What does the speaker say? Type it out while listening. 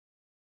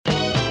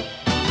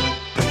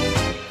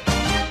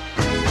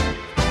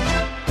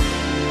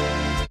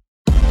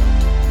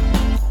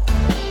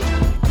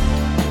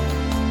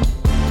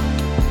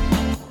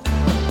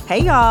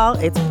Hey, y'all.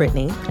 It's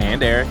Brittany.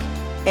 And Eric.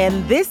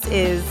 And this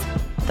is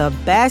the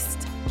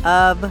best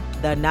of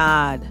the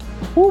Nod.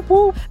 Whoop,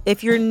 whoop.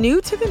 If you're new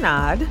to the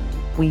Nod,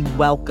 we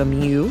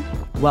welcome you.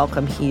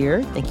 Welcome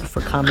here. Thank you for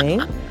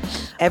coming.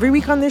 Every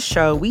week on this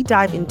show, we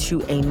dive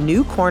into a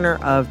new corner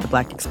of the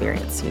Black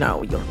experience. You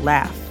know, you'll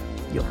laugh,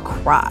 you'll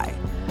cry.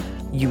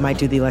 You might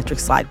do the electric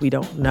slide. We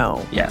don't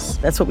know. Yes.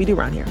 That's what we do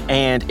around here.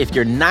 And if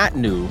you're not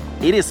new,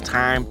 it is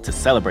time to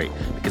celebrate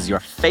because your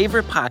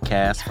favorite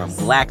podcast from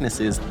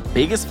Blackness's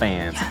biggest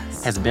fans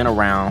has been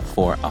around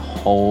for a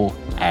whole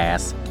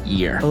ass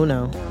year. Oh,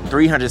 no.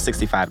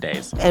 365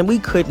 days. And we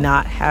could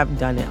not have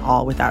done it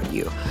all without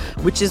you,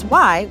 which is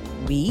why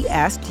we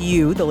asked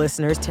you, the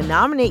listeners, to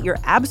nominate your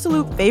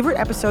absolute favorite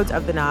episodes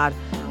of The Nod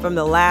from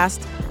the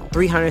last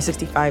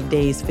 365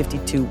 days,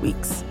 52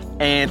 weeks.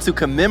 And to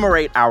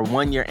commemorate our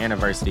 1-year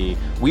anniversary,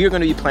 we are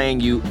going to be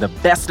playing you the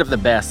best of the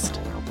best,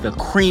 the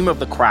cream of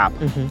the crop,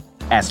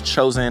 as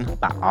chosen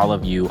by all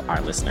of you, our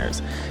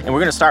listeners. And we're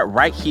going to start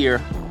right here,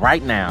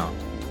 right now,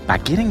 by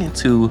getting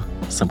into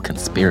some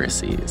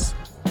conspiracies.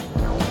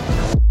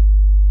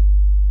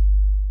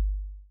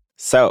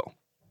 So,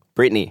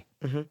 Brittany,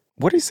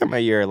 what are some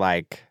of your,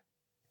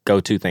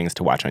 go-to things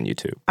to watch on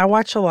YouTube? I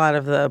watch a lot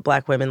of the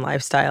Black women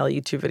lifestyle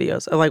YouTube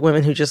videos, or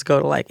women who just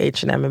go to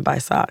H&M and buy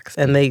socks,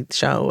 and they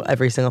show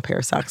every single pair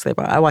of socks they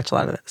buy. I watch a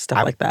lot of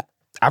stuff like that.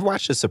 I've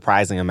watched a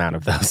surprising amount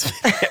of those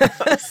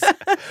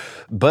videos.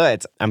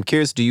 But I'm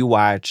curious, do you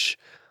watch,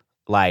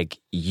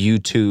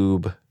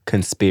 YouTube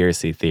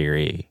conspiracy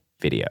theory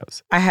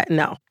videos?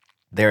 No.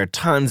 There are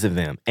tons of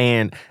them,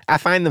 and I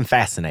find them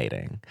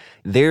fascinating.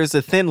 There's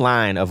a thin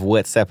line of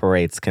what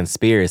separates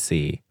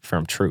conspiracy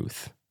from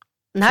truth.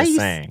 Now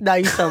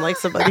you sound like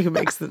somebody who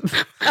makes them.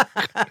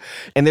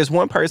 And there's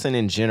one person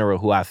in general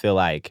who I feel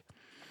like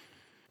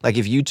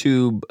if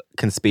YouTube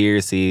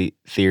conspiracy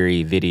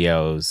theory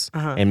videos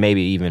and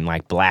maybe even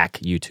Black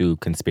YouTube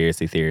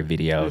conspiracy theory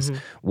videos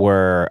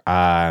were...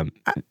 I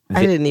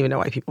didn't even know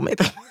why people made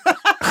them.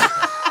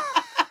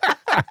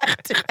 I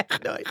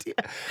had no idea.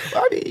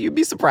 Well, I mean, you'd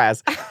be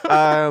surprised.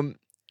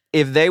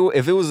 If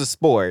it was a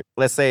sport,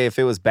 let's say if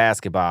it was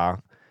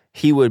basketball,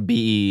 he would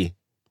be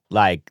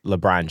like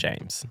LeBron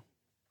James.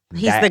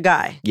 He's the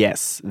guy.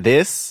 Yes,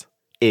 this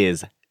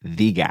is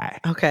the guy.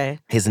 Okay.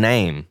 His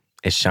name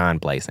is Sean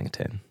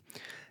Blazington.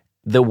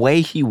 The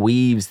way he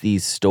weaves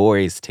these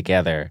stories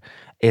together,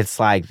 it's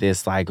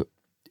this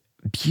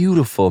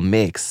beautiful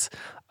mix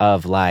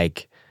of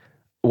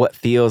what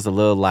feels a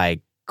little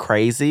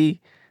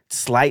crazy,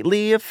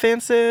 slightly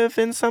offensive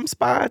in some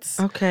spots.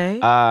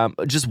 Okay.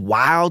 Just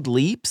wild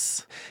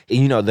leaps.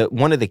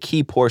 One of the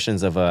key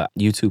portions of a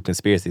YouTube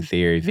conspiracy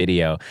theory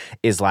video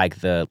is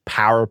the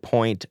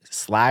PowerPoint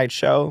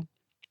slideshow.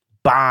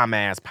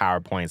 Bomb-ass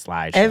PowerPoint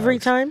slideshow. Every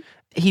time?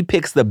 He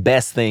picks the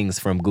best things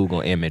from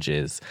Google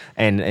Images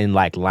and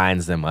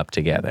lines them up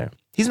together.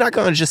 He's not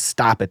going to just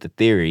stop at the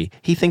theory.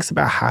 He thinks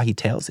about how he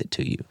tells it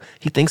to you.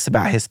 He thinks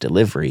about his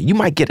delivery. You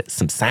might get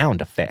some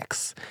sound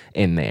effects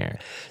in there.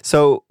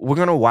 So we're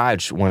going to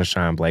watch one of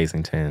Sean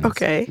Blazington's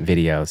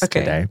videos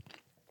today.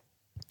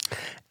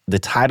 The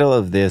title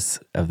of this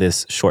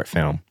short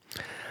film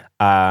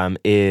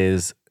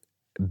is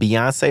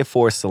Beyonce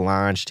Forced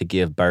Solange to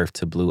Give Birth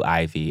to Blue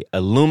Ivy,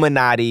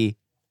 Illuminati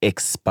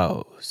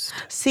Exposed.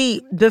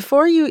 See,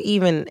 before you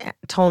even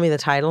told me the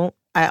title,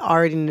 I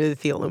already knew that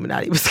the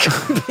Illuminati was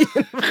going to be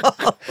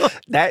involved.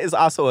 That is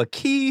also a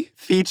key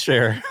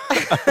feature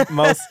of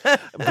most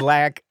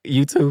Black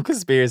YouTube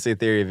conspiracy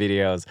theory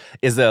videos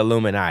is the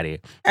Illuminati.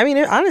 I mean,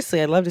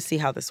 honestly, I'd love to see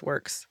how this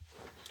works.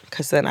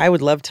 Because then I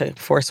would love to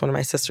force one of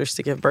my sisters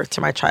to give birth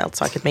to my child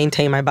so I could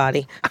maintain my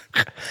body.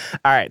 All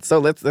right, so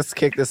let's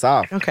kick this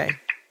off. Okay.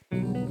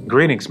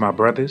 Greetings, my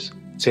brothers.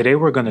 Today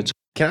we're going to...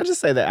 Can I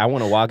just say that I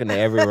want to walk into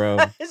every room,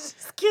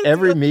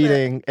 every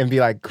meeting, and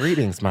be like,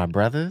 greetings, my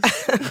brothers.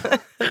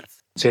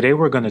 Today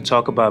we're going to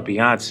talk about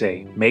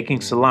Beyonce making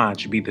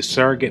Solange be the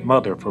surrogate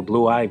mother for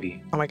Blue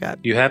Ivy. Oh my God.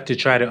 You have to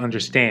try to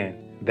understand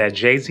that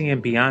Jay-Z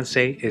and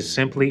Beyonce is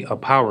simply a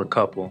power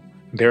couple.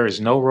 There is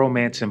no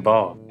romance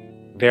involved.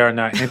 They are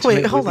not intimate with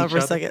each other. Wait, hold on for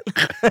a second.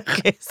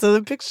 Okay, so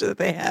the picture that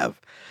they have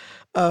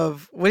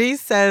of when he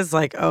says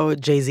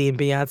Jay-Z and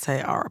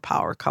Beyonce are a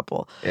power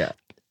couple. Yeah.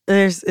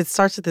 It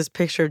starts with this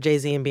picture of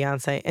Jay-Z and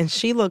Beyonce, and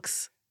she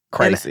looks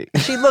crazy.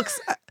 She looks,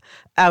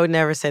 I would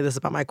never say this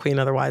about my queen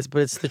otherwise,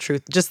 but it's the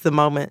truth. Just the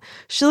moment.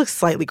 She looks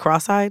slightly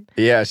cross-eyed.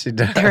 Yeah, she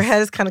does. Her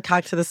head is kind of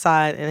cocked to the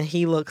side, and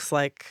he looks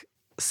like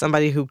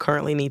somebody who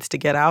currently needs to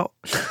get out.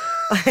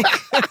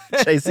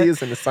 Jay-Z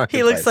is in the sunken place.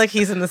 He looks like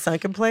he's in the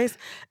sunken place.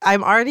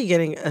 I'm already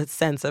getting a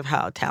sense of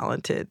how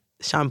talented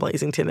Sean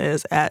Blazington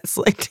is at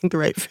selecting the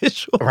right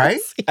visuals. Right?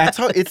 Yes.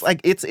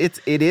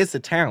 It is a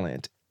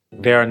talent.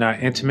 They are not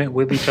intimate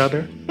with each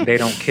other. They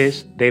don't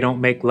kiss. They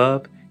don't make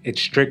love.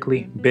 It's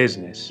strictly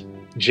business.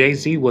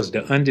 Jay-Z was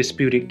the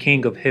undisputed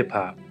king of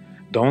hip-hop.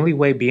 The only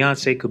way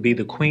Beyonce could be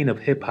the queen of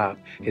hip-hop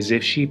is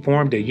if she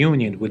formed a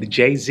union with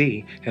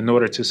Jay-Z in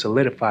order to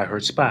solidify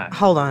her spot.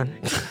 Hold on.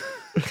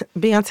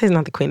 Beyonce's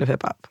not the queen of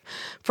hip-hop.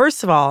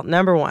 First of all,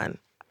 number one,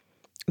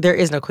 there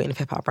is no queen of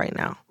hip-hop right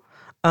now.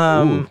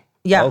 Ooh.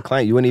 Yeah. Oh,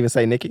 Klein, you wouldn't even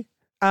say Nicki?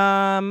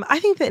 I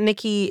think that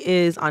Nicki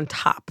is on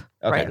top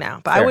right now,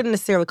 but fair. I wouldn't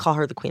necessarily call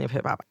her the queen of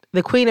hip hop.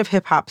 The queen of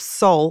hip hop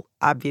soul,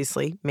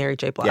 obviously, Mary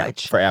J. Blige.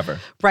 Yeah, forever.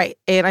 Right.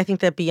 And I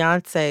think that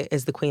Beyonce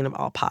is the queen of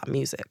all pop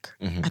music.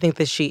 I think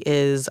that she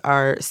is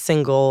our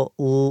single,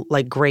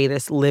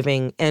 greatest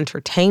living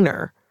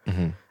entertainer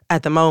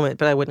at the moment,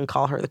 but I wouldn't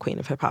call her the queen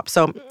of hip hop.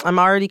 So I'm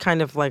already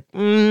kind of like, I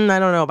don't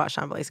know about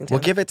Sean Blazington. Well,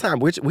 give it time.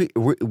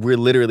 We're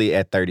literally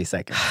at 30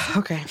 seconds.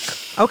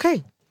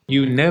 Okay.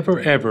 You never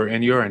ever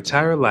in your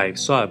entire life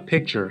saw a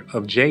picture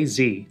of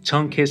Jay-Z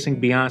tongue-kissing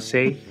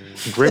Beyonce,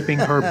 gripping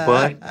her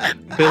butt,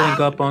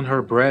 filling up on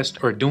her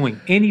breast, or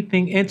doing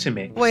anything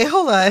intimate. Wait,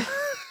 hold on.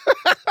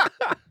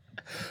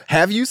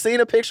 Have you seen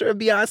a picture of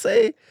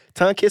Beyonce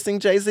tongue-kissing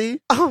Jay-Z?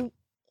 Oh,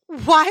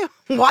 why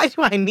do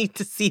I need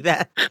to see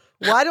that?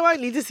 Why do I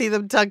need to see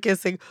them tongue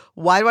kissing?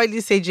 Why do I need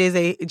to see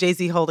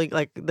Jay-Z holding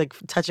like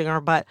touching our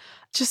butt?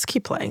 Just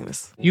keep playing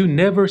this. You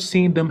never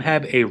seen them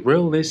have a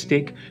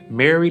realistic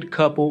married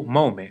couple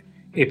moment.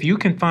 If you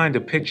can find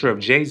a picture of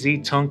Jay-Z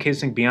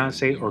tongue-kissing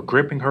Beyonce or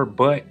gripping her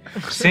butt,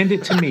 send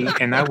it to me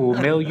and I will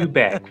mail you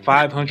back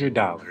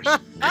 $500.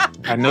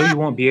 I know you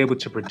won't be able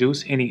to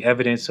produce any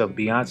evidence of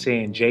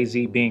Beyonce and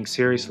Jay-Z being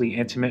seriously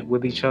intimate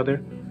with each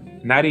other.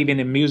 Not even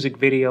in music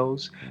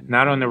videos,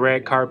 not on the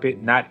red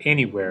carpet, not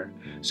anywhere.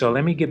 So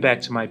let me get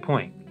back to my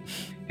point.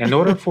 In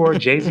order for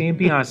Jay-Z and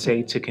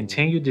Beyonce to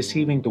continue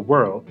deceiving the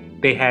world,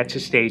 they had to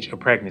stage a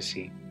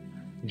pregnancy.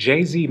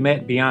 Jay-Z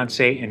met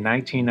Beyonce in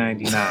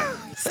 1999.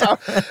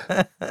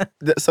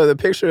 So the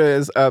picture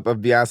is up of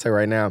Beyonce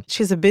right now.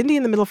 She has a bindi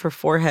in the middle of her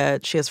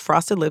forehead. She has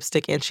frosted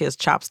lipstick and she has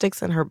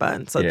chopsticks in her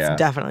bun. So it's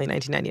definitely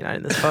 1999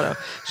 in this photo.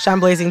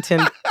 Sean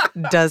Blazington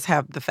does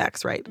have the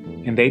facts right.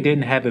 And they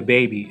didn't have a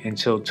baby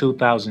until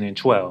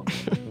 2012.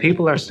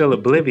 People are still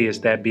oblivious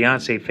that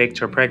Beyonce faked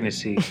her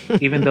pregnancy,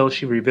 even though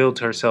she revealed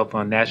herself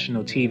on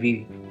national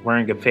TV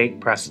wearing a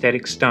fake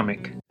prosthetic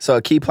stomach. So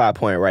a key plot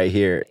point right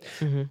here.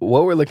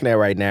 What we're looking at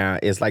right now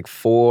is like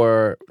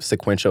 4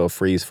 sequential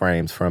freeze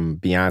frames from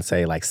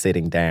Beyonce like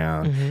sitting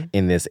down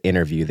in this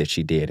interview that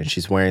she did. And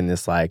she's wearing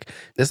this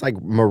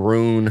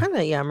maroon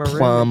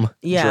plum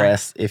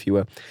dress, if you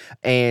will.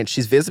 And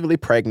she's visibly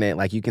pregnant.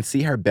 Like you can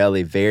see her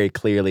belly very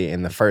clearly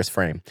in the first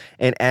frame.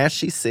 And as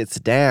she sits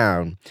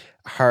down,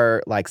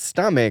 her like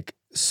stomach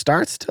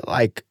starts to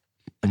like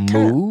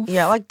move.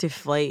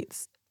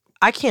 Deflates.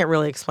 I can't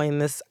really explain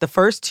this. The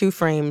first 2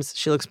 frames,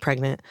 she looks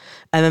pregnant.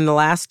 And then the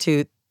last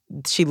 2,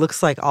 she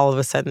looks like all of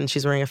a sudden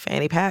she's wearing a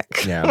fanny pack.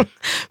 Yeah.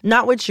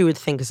 Not what you would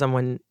think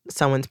someone's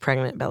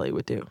pregnant belly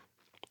would do.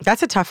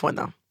 That's a tough one,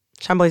 though.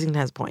 Sean Blazington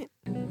has a point.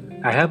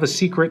 I have a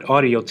secret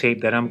audio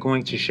tape that I'm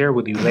going to share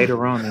with you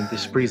later on in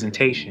this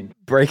presentation.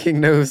 Breaking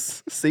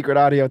news. Secret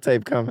audio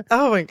tape coming.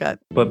 Oh, my God.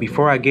 But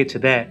before I get to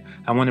that,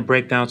 I want to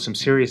break down some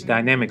serious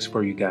dynamics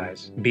for you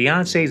guys.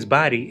 Beyonce's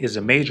body is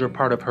a major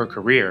part of her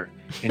career,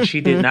 and she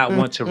did not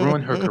want to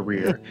ruin her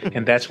career,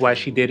 and that's why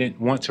she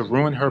didn't want to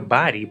ruin her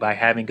body by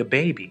having a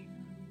baby.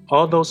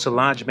 Although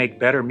Solange make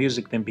better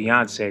music than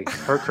Beyonce,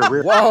 her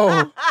career...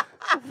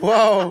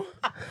 Whoa.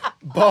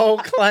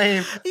 Bold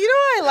claim. You know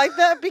why I like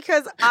that?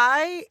 Because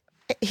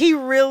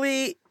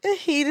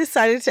he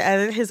decided to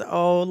edit his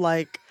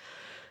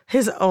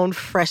own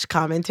fresh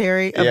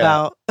commentary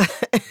about...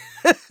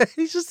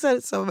 He just said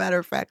it so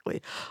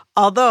matter-of-factly.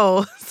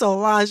 Although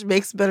Solange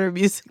makes better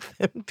music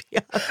than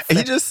Beyonce.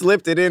 He just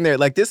slipped it in there.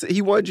 Like this,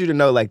 he wanted you to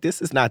know, like,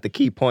 this is not the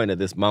key point of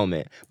this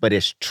moment, but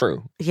it's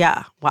true.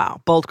 Yeah.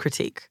 Wow. Bold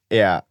critique.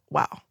 Yeah.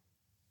 Wow.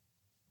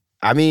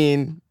 I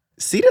mean,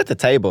 seat at the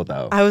table,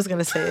 though. I was going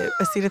to say,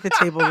 a seat at the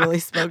table really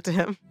spoke to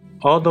him.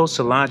 Although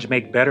Solange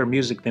make better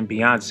music than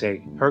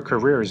Beyonce, her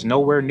career is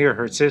nowhere near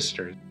her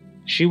sister's.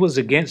 She was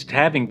against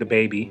having the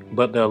baby,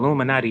 but the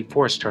Illuminati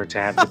forced her to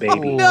have the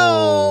baby.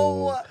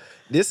 No!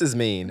 This is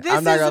mean.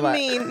 I'm not gonna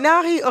mean.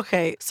 Now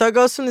so it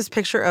goes from this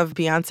picture of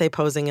Beyonce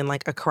posing in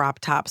like a crop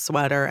top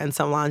sweater and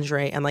some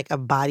lingerie and like a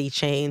body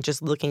chain,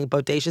 just looking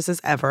bodacious as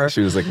ever.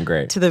 She was looking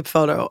great. To the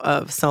photo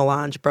of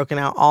Solange broken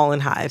out all in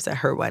hives at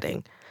her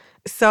wedding.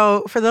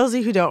 So for those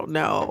of you who don't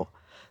know,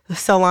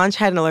 Solange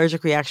had an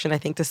allergic reaction, I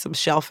think, to some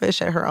shellfish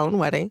at her own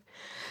wedding.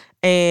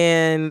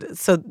 And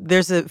so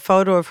there's a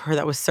photo of her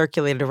that was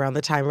circulated around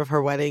the time of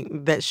her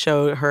wedding that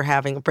showed her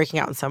breaking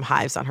out in some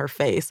hives on her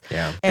face.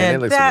 Yeah. And it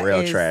looks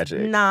real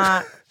tragic.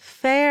 Not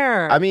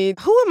fair. I mean,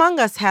 who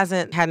among us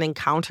hasn't had an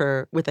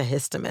encounter with a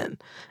histamine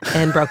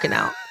and broken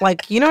out?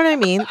 Like, you know what I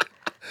mean?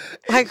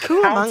 Like,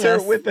 who among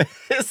us? With a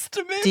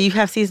histamine? Do you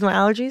have seasonal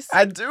allergies?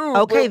 I do.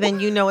 Okay,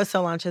 then you know what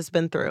Solange has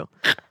been through.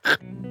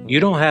 You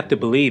don't have to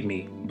believe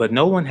me, but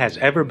no one has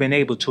ever been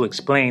able to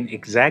explain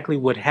exactly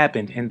what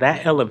happened in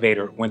that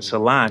elevator when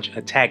Solange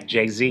attacked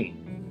Jay-Z.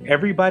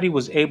 Everybody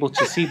was able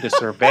to see the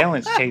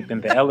surveillance tape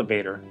in the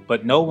elevator,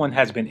 but no one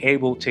has been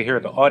able to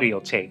hear the audio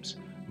tapes.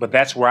 But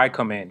that's where I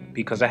come in,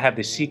 because I have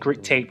the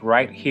secret tape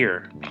right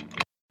here.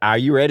 Are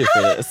you ready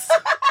for this?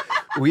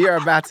 We are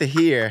about to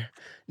hear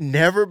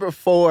never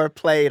before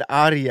played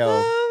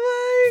audio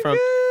from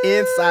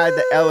inside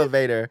the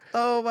elevator.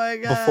 Oh my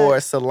God. Before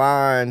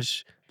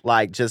Solange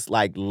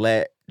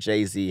let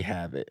Jay-Z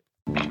have it?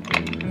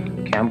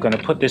 Okay, I'm going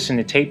to put this in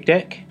the tape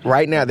deck.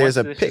 Right now, there's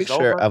a Once this is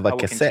picture over, of I a will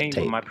cassette continue with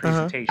tape. my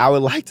presentation. I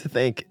would like to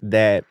think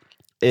that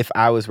if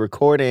I was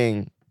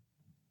recording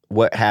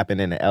what happened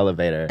in the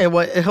elevator, And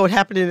what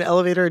happened in the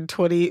elevator in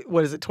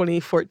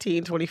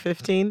 2014,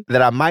 2015?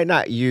 that I might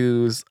not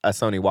use a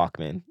Sony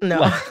Walkman No.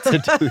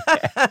 to do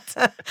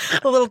that.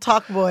 A little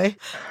talk boy.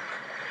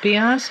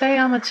 Beyonce,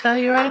 I'm going to tell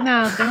you right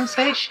now, don't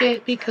say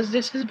shit because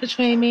this is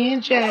between me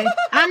and Jay.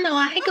 I know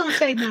I ain't going to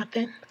say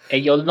nothing. Hey,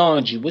 yo,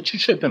 Laundry, what you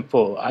tripping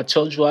for? I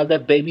told you I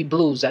left Baby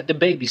Blues at the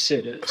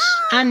babysitter's.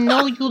 I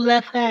know you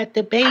left her at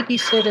the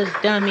babysitter's,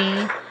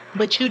 dummy,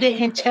 but you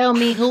didn't tell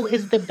me who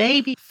is the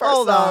baby.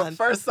 Hold on.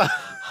 First off.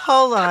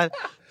 Hold on.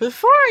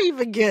 Before we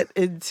even get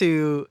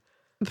into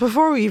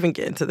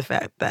the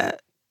fact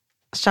that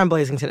Sean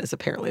Blazington is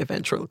apparently a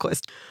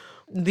ventriloquist,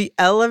 the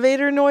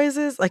elevator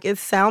noises, like, it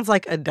sounds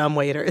like a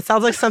dumbwaiter. It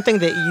sounds like something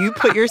that you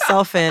put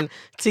yourself in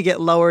to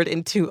get lowered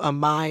into a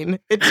mine.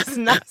 It does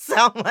not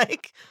sound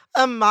like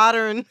a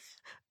modern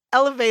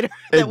elevator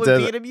that would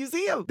be in a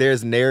museum.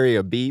 There's nary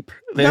a beep.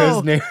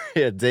 There's nary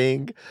a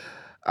ding.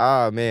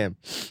 Oh, man.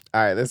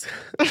 All right, let's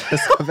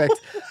go back.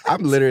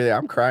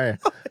 I'm crying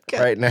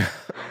right now.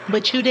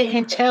 But you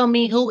didn't tell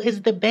me who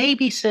is the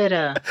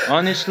babysitter.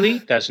 Honestly,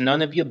 that's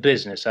none of your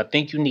business. I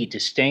think you need to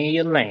stay in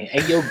your lane.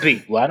 Hey, yo,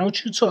 B, why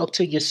don't you talk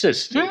to your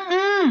sister?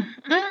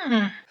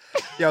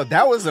 Yo,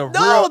 that was a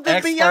real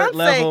expert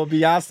level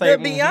Beyonce.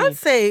 The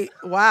Beyonce.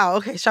 Wow.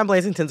 Okay, Sean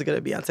Blazington's good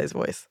at Beyonce's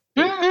voice.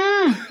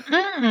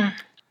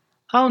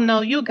 Oh,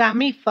 no, you got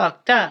me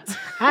fucked up.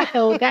 I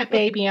held that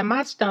baby in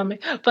my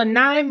stomach for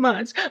 9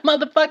 months.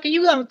 Motherfucker,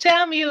 you gonna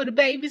tell me who the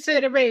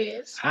babysitter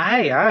is?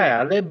 Aye,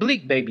 I let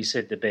Bleak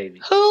babysit the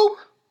baby. Who?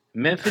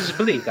 Memphis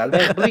Bleak. I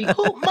let Bleak.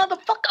 Who,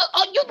 motherfucker?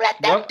 Oh, you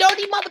let that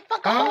dirty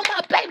motherfucker hold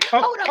up, baby.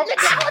 Hold up,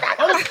 nigga,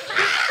 hold up.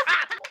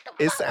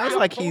 It sounds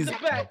like he's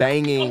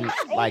banging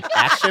like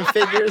action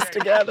figures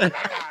together.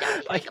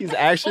 Like he's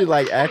actually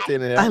like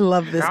acting it out. I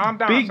love this.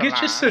 B,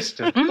 get your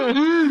sister. I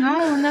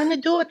don't want nothing to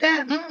do with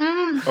that.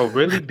 Oh,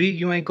 really, B?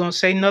 You ain't gonna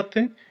say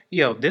nothing?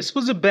 Yo, this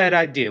was a bad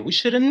idea. We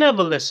should have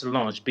never let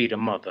Solange be the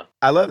mother.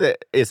 I love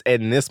that it's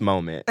in this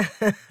moment.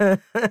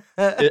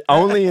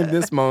 Only in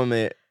this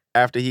moment,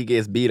 after he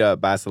gets beat up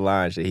by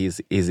Solange,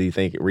 is he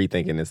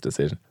rethinking this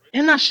decision.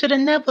 And I should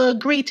have never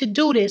agreed to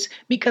do this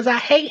because I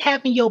hate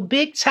having your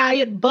big,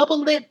 tired, bubble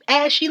lip,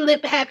 ashy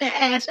lip having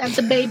ass as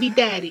a baby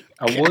daddy.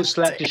 I would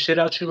slap the shit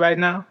out you right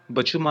now,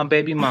 but you my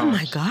baby mom. Oh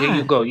my God. Here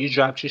you go. You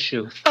dropped your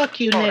shoe. Fuck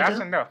you, nigga.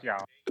 That's enough,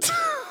 y'all.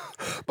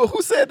 But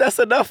who said that's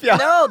enough, y'all?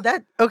 No,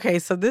 okay,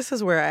 so this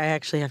is where I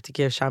actually have to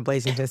give Sean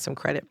Blazington some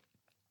credit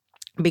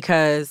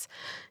because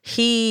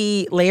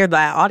he layered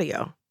that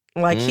audio.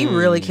 Like, he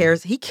really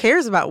cares. He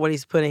cares about what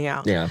he's putting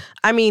out. Yeah.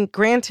 I mean,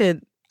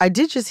 granted, I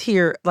did just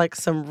hear like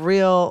some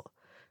real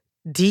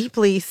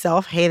deeply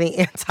self-hating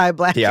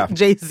anti-Black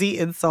Jay-Z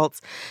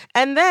insults.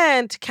 And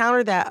then to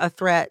counter that, a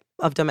threat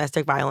of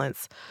domestic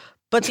violence.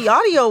 But the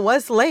audio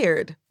was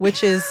layered,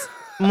 which is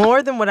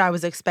more than what I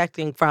was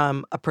expecting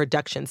from a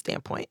production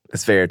standpoint.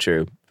 It's very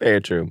true.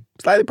 Very true.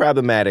 Slightly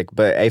problematic,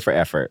 but A for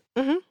effort.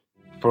 Mm-hmm.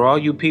 For all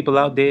you people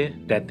out there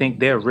that think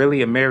they're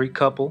really a married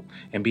couple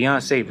and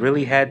Beyonce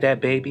really had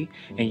that baby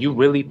and you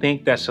really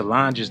think that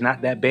Solange is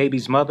not that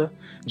baby's mother,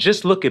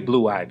 just look at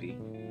Blue Ivy.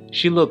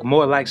 She looked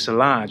more like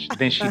Solange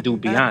than she do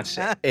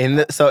Beyonce. In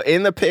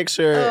the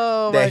picture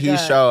that he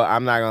showed,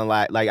 I'm not gonna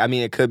lie. Like, I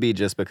mean, it could be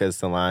just because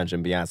Solange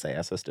and Beyonce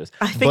are sisters.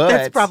 I think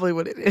that's probably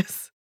what it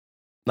is.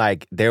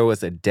 Like, there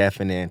was a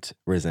definite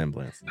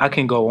resemblance. I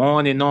can go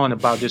on and on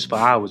about this for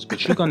hours,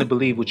 but you're gonna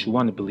believe what you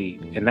want to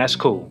believe, and that's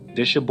cool.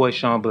 This your boy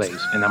Sean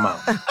Blaze, and I'm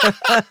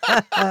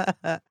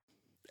out.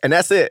 And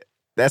that's it.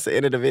 That's the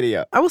end of the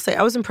video. I will say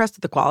I was impressed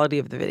with the quality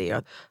of the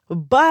video,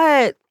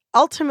 but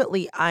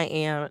ultimately, I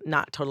am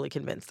not totally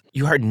convinced.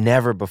 You heard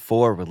never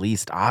before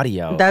released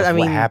audio of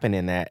what happened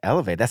in that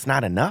elevator. That's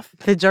not enough?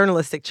 The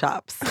journalistic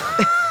chops.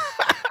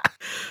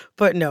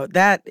 But no,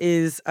 that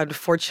is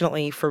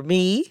unfortunately for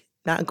me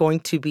not going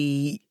to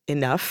be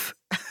enough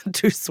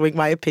to swing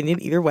my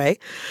opinion either way.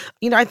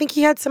 You know, I think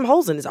he had some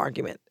holes in his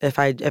argument, if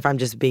I'm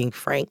just being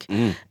frank.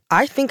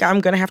 I think I'm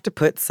going to have to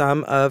put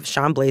some of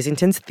Sean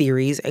Blazington's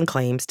theories and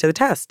claims to the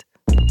test.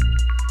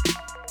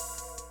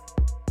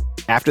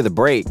 After the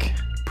break,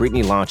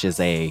 Brittany launches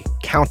a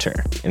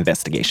counter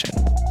investigation.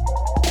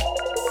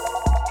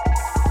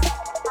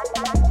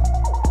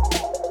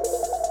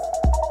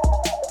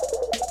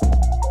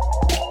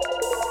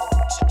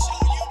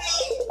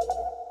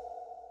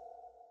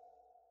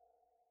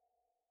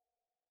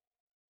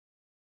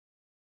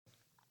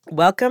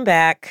 Welcome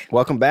back.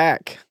 Welcome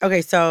back.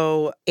 Okay,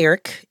 so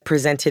Eric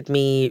presented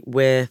me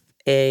with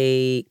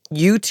a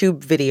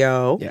YouTube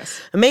video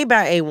made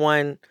by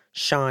a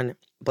Sean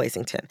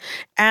Blazington.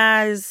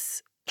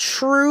 As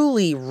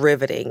truly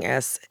riveting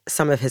as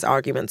some of his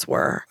arguments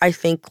were, I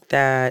think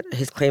that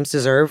his claims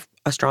deserve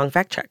a strong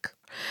fact check.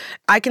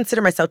 I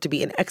consider myself to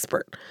be an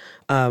expert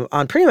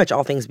on pretty much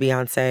all things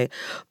Beyonce,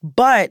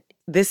 but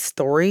this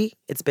story,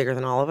 it's bigger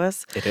than all of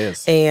us. It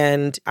is.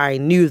 And I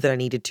knew that I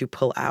needed to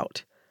pull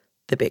out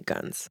the big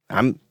guns?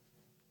 I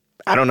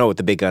don't know what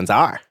the big guns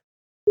are.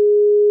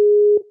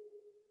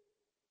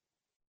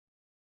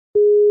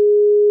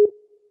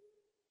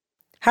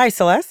 Hi,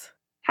 Celeste.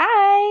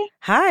 Hi.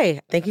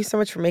 Hi. Thank you so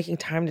much for making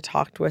time to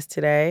talk to us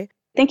today.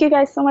 Thank you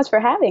guys so much for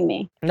having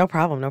me. No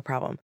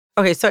problem.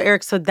 Okay, so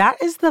Eric, so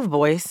that is the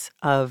voice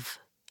of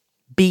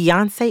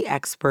Beyonce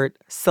expert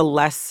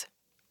Celeste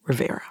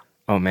Rivera.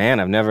 Oh, man,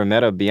 I've never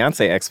met a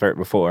Beyonce expert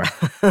before.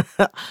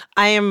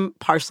 I am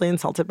partially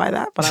insulted by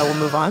that, but I will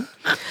move on.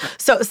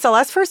 So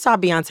Celeste first saw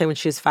Beyonce when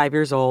she was 5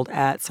 years old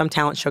at some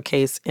talent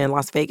showcase in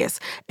Las Vegas,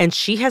 and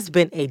she has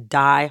been a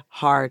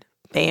die-hard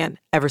fan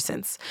ever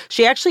since.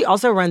 She actually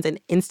also runs an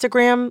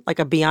Instagram, like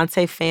a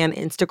Beyonce fan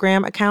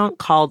Instagram account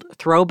called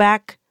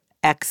Throwback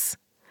X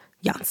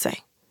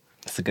Beyonce.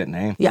 That's a good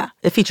name. Yeah,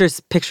 it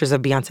features pictures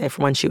of Beyonce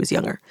from when she was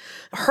younger.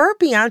 Her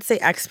Beyonce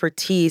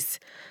expertise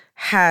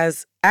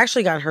has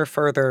actually gotten her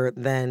further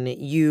than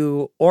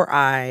you or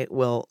I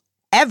will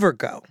ever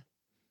go,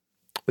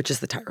 which is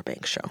the Tyra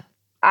Banks show.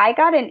 I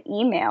got an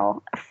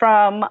email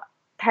from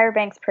Tyra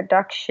Banks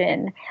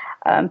production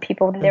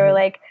people. They were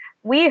like,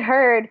 we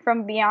heard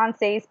from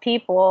Beyonce's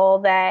people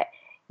that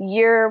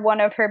you're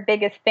one of her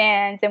biggest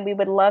fans and we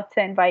would love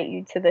to invite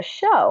you to the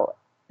show.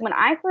 When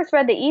I first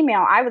read the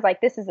email, I was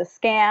like, this is a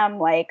scam.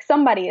 Like,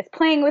 somebody is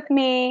playing with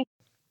me.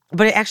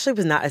 But it actually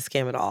was not a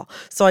scam at all.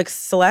 So, like,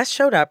 Celeste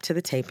showed up to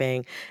the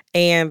taping,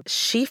 and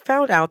she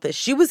found out that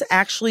she was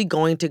actually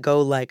going to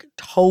go, like,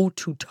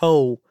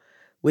 toe-to-toe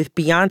with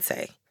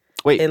Beyonce.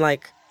 Wait, and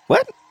like,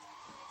 what?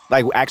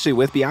 Like, actually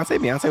with Beyonce?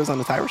 Beyonce was on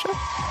the Tyra show?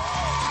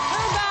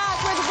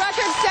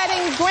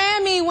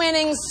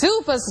 Grammy-winning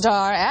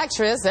superstar,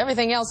 actress,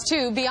 everything else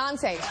too,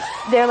 Beyonce.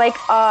 They're like,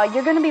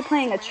 you're going to be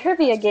playing a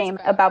trivia game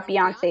about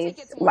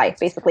Beyonce's life,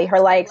 basically her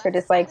likes, her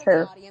dislikes,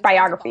 her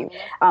biography.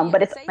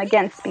 But it's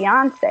against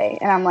Beyonce.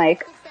 And I'm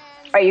like,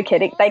 are you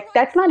kidding? Like,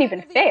 that's not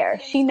even fair.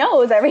 She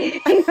knows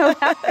everything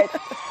about it.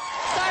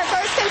 So our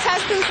first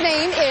contestant's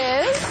name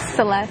is?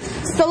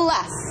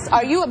 Celeste.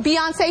 Are you a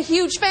Beyonce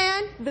huge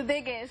fan? The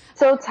biggest.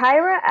 So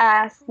Tyra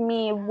asked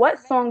me, what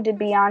song did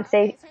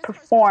Beyonce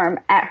perform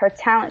at her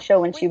talent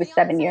show when she was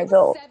 7 years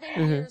old?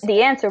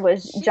 The answer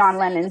was John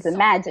Lennon's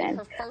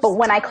Imagine. But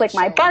when I clicked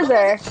my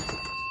buzzer,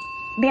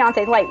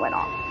 Beyonce's light went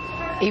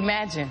on.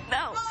 Imagine.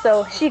 No.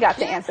 So she got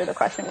to answer the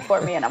question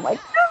before me, and I'm like,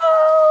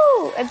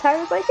 no! And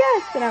Tyra's like,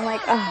 yes. And I'm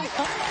like,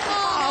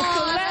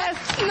 oh.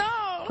 Celeste,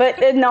 no!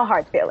 But no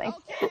hard feelings.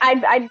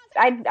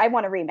 I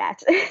want a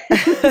rematch.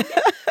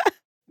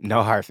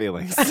 No hard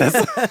feelings.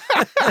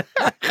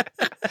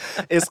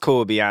 It's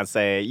cool,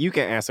 Beyonce. You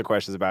can answer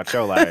questions about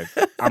your life.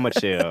 I'm a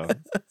chill.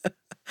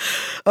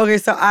 Okay,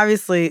 so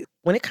obviously,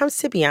 when it comes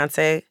to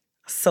Beyonce,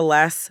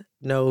 Celeste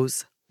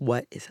knows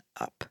what is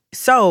up.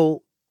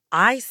 So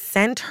I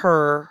sent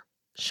her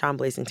Sean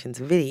Blazington's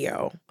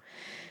video,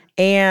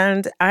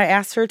 and I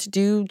asked her to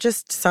do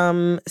just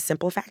some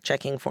simple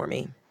fact-checking for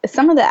me.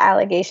 Some of the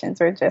allegations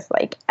were just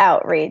like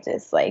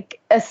outrageous.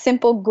 Like a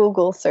simple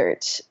Google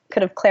search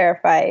could have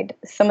clarified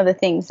some of the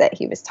things that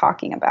he was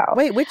talking about.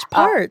 Wait, which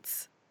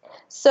parts?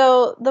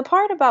 So the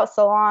part about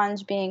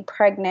Solange being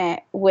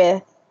pregnant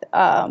with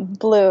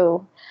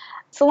Blue,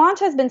 Solange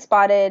has been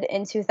spotted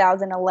in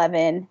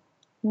 2011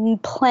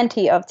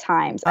 plenty of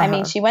times. I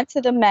mean, she went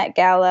to the Met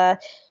Gala.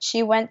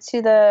 She went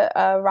to the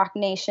Rock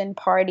Nation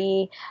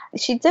party.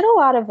 She did a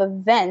lot of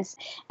events.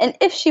 And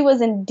if she was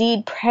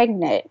indeed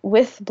pregnant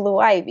with Blue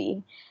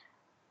Ivy,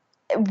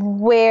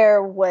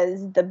 where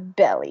was the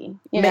belly,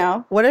 you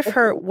know? What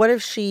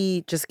if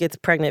she just gets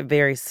pregnant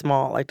very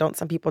small? Like, don't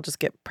some people just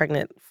get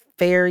pregnant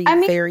very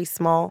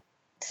small?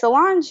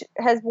 Solange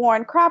has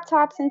worn crop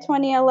tops in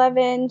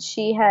 2011.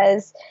 She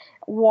has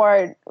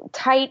wore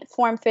tight,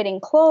 form-fitting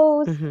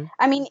clothes.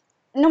 I mean,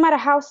 no matter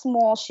how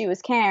small she was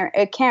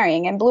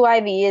carrying, and Blue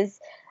Ivy is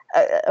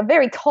a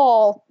very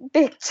tall,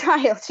 big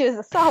child. She was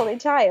a solid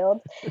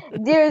child.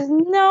 There's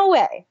no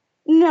way.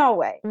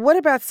 What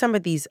about some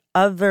of these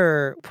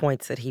other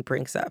points that he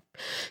brings up?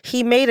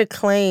 He made a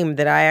claim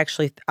that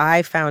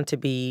I found to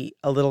be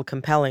a little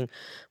compelling,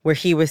 where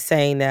he was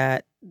saying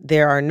that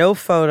there are no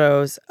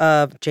photos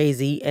of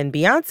Jay-Z and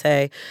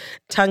Beyonce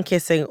tongue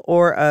kissing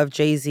or of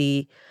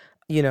Jay-Z,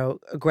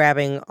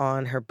 grabbing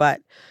on her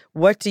butt.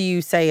 What do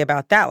you say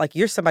about that? Like,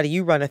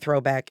 you run a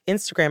throwback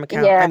Instagram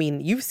account. Yeah. I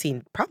mean, you've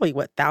seen probably,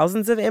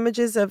 thousands of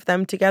images of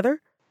them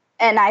together?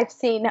 And I've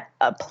seen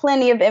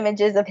plenty of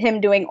images of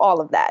him doing all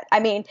of that. I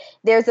mean,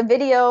 there's a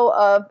video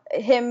of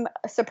him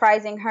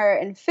surprising her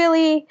in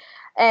Philly,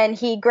 and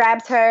he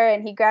grabs her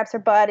and he grabs her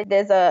butt.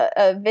 There's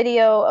a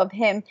video of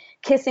him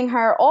kissing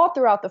her all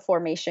throughout the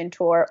Formation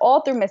tour, all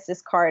through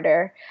Mrs.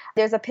 Carter.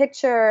 There's a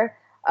picture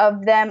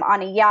of them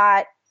on a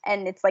yacht,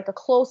 and it's like a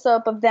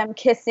close-up of them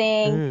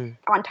kissing.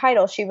 On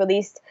Tidal, she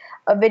released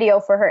a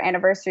video for her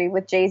anniversary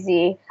with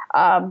Jay-Z,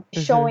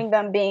 showing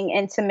them being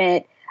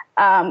intimate.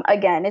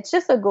 Again, it's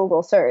just a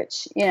Google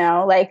search,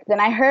 then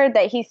I heard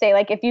that he say,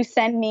 like, if you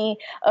send me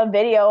a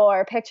video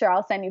or a picture,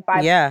 I'll send you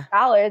 $500. Yeah.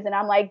 And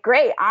I'm like,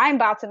 great, I'm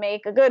about to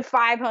make a good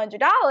 $500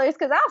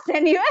 because I'll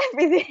send you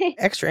everything.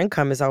 Extra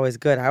income is always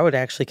good. I would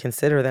actually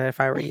consider that if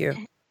I were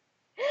you.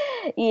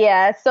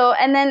 Yeah. So,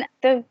 and then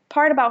the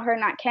part about her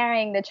not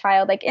carrying the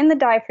child, like in the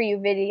Die For You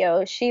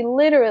video, she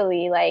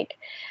literally like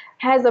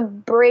has a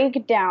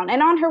breakdown.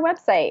 And on her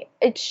website,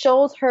 it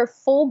shows her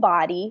full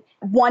body,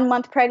 1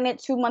 month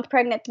pregnant, 2 month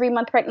pregnant, 3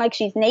 month pregnant. Like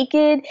she's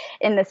naked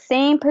in the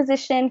same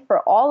position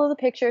for all of the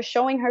pictures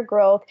showing her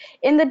growth.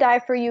 In the Die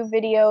For You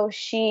video,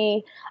 there's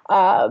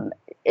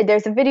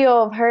a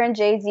video of her and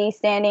Jay-Z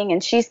standing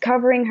and she's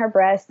covering her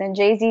breast and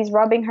Jay-Z's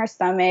rubbing her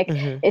stomach.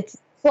 It's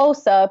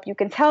close up. You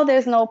can tell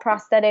there's no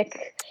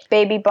prosthetic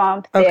baby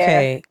bump there.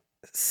 Okay.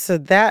 So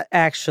that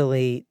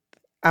actually,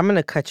 I'm going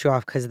to cut you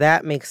off because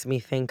that makes me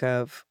think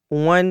of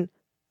one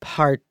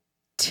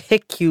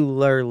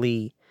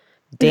particularly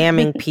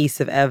damning piece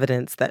of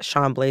evidence that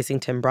Sean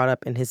Blazington brought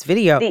up in his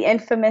video. The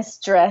infamous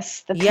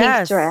dress, the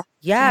pink dress.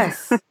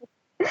 Yes.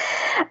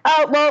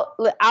 Well,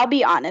 I'll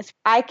be honest.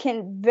 I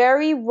can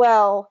very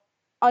well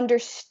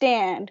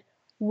understand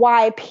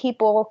why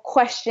people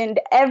questioned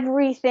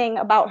everything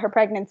about her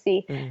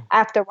pregnancy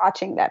after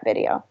watching that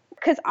video.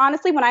 Because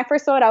honestly, when I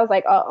first saw it, I was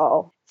like,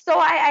 uh-oh. So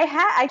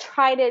I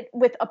tried it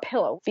with a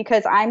pillow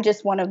because I'm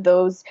just one of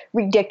those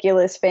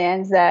ridiculous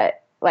fans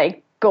that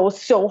like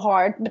goes so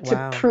hard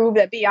to prove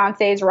that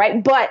Beyonce is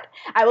right. But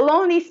I will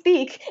only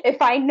speak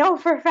if I know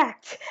for a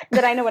fact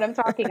that I know what I'm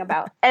talking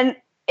about. And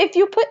if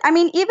you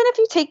even if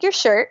you take your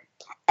shirt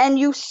and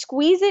you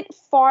squeeze it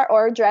far,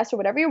 or a dress or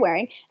whatever you're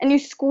wearing, and you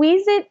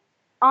squeeze it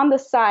on the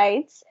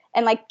sides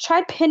and like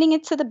try pinning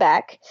it to the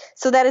back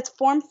so that it's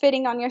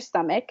form-fitting on your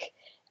stomach,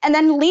 and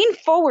then lean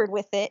forward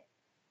with it,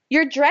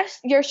 your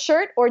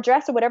shirt or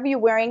dress or whatever you're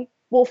wearing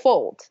will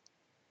fold.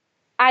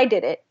 I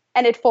did it,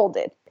 and it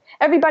folded.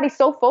 Everybody's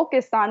so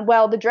focused on,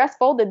 well, the dress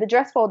folded.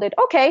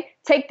 Okay,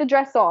 take the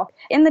dress off.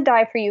 In the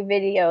Die For You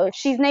video,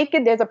 she's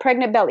naked, there's a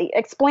pregnant belly.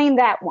 Explain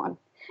that one.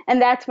 And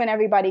that's when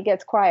everybody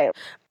gets quiet.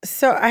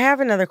 So I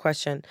have another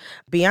question.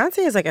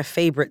 Beyonce is like a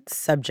favorite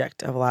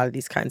subject of a lot of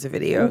these kinds of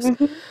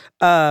videos,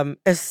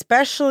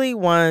 especially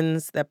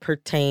ones that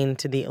pertain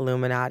to the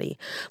Illuminati.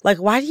 Like,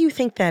 why do you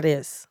think that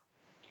is?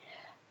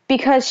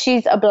 Because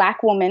she's a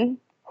Black woman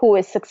who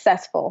is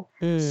successful.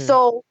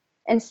 So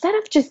instead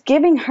of just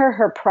giving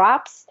her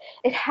props,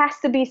 it has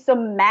to be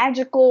some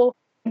magical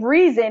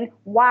reason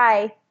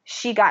why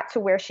she got to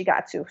where she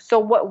got to. So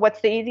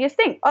what's the easiest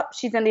thing? Oh,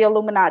 she's in the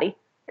Illuminati.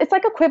 It's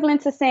like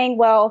equivalent to saying,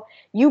 well,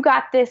 you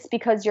got this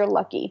because you're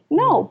lucky.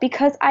 No,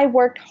 because I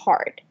worked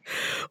hard.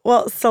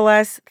 Well,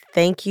 Celeste,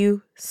 thank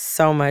you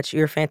so much.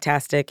 You're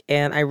fantastic.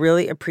 And I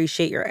really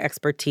appreciate your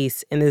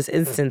expertise in this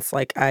instance.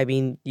 Like, I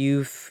mean,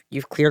 you've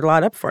cleared a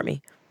lot up for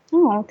me.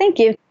 Oh, thank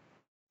you.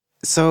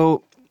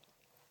 So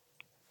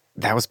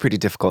that was pretty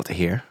difficult to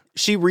hear.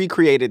 She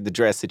recreated the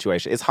dress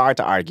situation. It's hard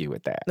to argue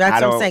with that.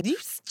 That's what I'm saying. Did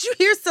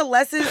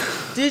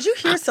you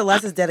hear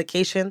Celeste's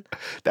dedication?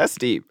 That's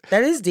deep.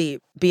 That is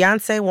deep.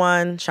 Beyonce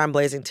 1, Sean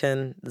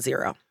Blazington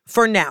 0.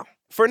 For now.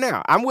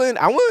 I'm willing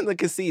to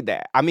concede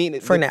that. I mean,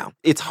 now.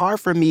 It's hard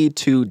for me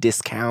to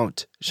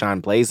discount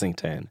Sean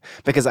Blazington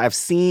because I've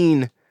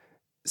seen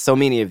so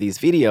many of these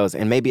videos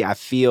and maybe I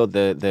feel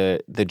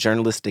the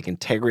journalistic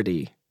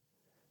integrity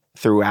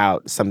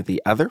throughout some of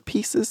the other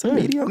pieces of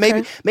media.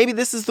 Okay. Maybe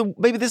this is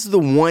the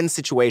one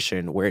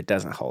situation where it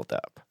doesn't hold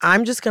up.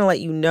 I'm just going to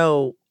let you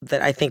know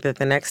that I think that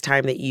the next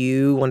time that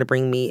you want to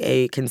bring me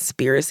a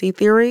conspiracy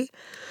theory,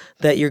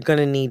 that you're going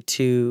to need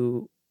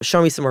to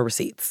show me some more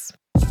receipts.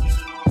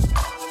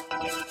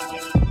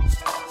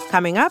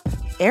 Coming up,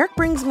 Eric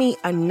brings me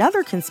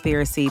another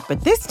conspiracy,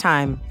 but this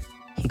time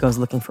he goes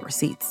looking for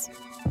receipts.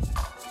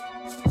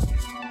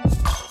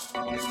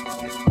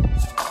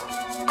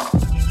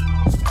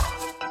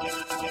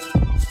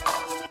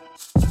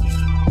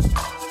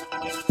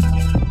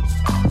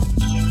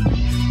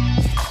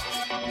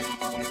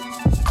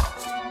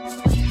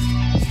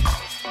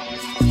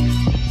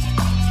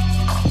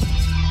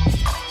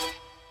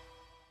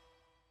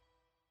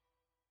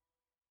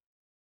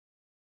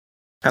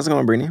 How's it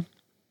going, Brittany?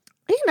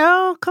 You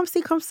know, comme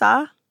ci, comme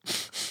ça.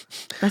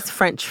 That's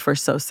French for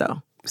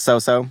so-so.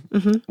 So-so?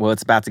 Mm-hmm. Well,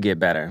 it's about to get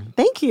better.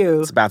 Thank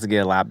you. It's about to get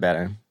a lot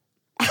better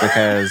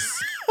because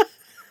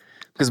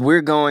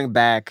we're going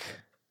back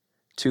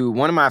to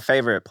one of my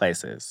favorite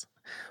places.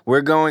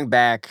 We're going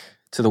back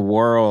to the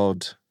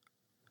world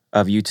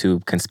of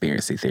YouTube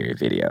conspiracy theory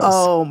videos.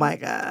 Oh, my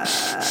God.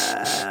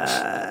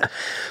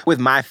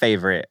 With my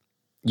favorite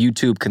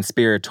YouTube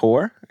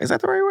conspirator. Is that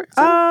the right word?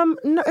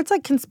 No, it's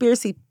like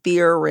conspiracy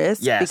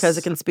theorist. Yes. Because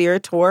a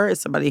conspirator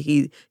is somebody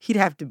he'd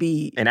have to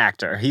be an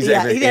actor. He'd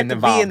have to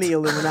involved. be in the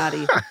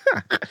Illuminati.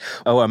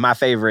 My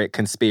favorite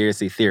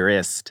conspiracy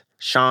theorist,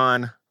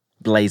 Sean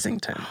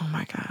Blazington. Oh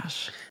my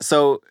gosh.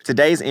 So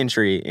today's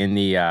entry in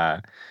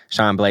the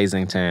Sean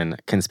Blazington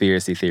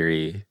conspiracy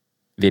theory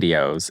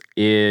videos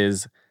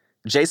is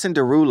Jason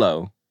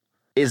Derulo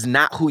is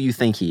not who you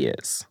think he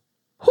is.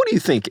 Who do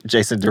you think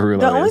Jason Derulo is?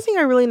 The only thing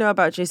I really know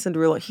about Jason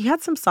Derulo, he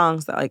had some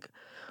songs that, like,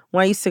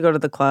 when I used to go to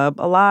the club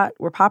a lot,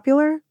 were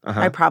popular.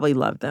 I probably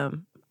loved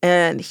them.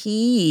 And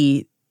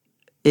he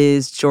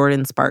is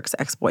Jordan Sparks'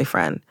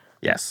 ex-boyfriend.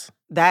 Yes.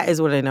 That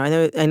is what I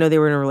know. I know they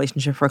were in a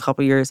relationship for a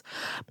couple years.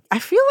 I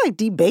feel like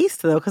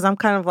debased though, because I'm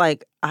kind of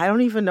like, I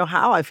don't even know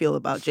how I feel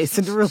about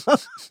Jason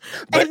Derulo.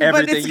 But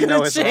everything it's you know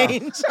gonna is wrong.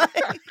 change.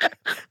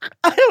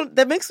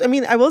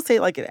 I will say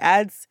like it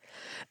adds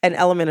an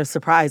element of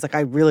surprise. Like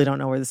I really don't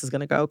know where this is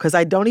gonna go because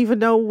I don't even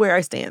know where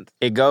I stand.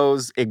 It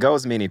goes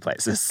many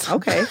places.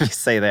 Okay. Let me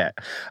say that.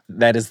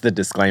 That is the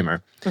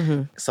disclaimer.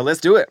 Mm-hmm. So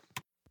let's do it.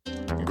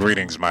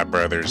 Greetings, my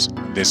brothers.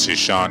 This is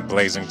Sean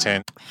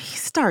Blazington. He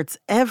starts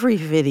every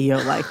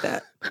video like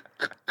that.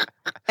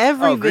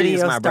 Every Greetings,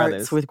 video my starts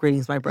brothers. with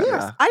 "Greetings, my brothers."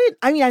 Yeah. I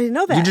didn't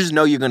know that. You just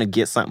know you're gonna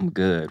get something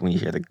good when you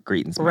hear the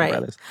greetings, my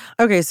brothers.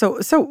 Okay, so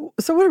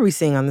what are we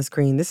seeing on the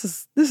screen? This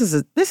is a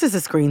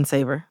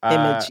screensaver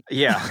image.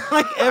 Yeah.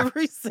 Like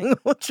every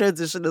single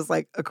transition is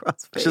like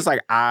across page. It's just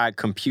like odd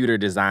computer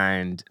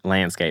designed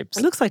landscapes.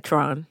 It looks like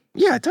Tron.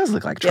 Yeah, it does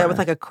look like Tron. Yeah, with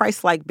like a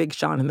Christ-like Big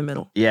Sean in the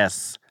middle.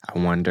 Yes. I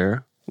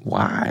wonder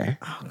why.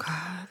 Oh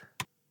God.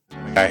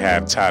 I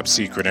have top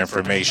secret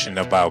information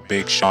about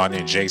Big Sean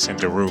and Jason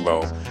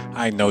Derulo.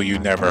 I know you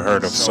never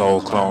heard of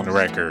Soul Clone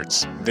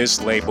Records.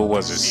 This label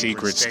was a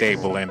secret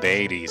stable in the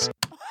 80s.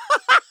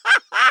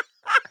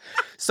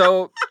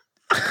 So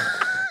What?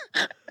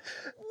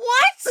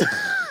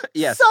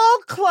 yes. Soul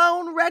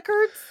Clone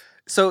Records?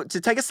 So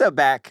to take a step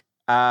back,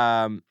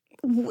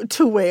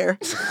 To where?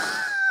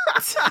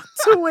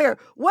 To where?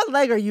 What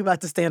leg are you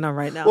about to stand on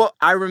right now? well,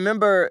 I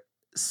remember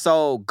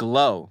Soul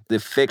Glow, the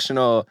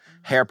fictional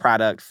hair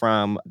product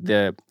from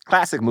the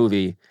classic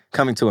movie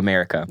Coming to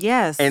America.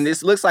 Yes. And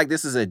this looks like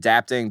this is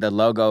adapting the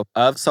logo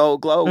of Soul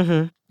Glow.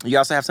 Mm-hmm. You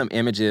also have some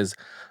images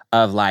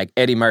of like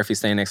Eddie Murphy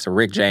standing next to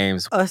Rick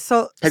James.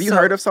 Have you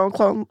heard of Soul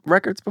Clone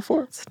Records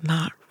before? It's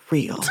not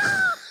real.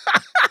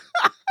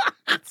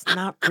 It's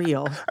not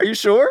real. Are you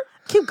sure?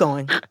 Keep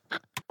going.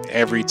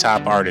 Every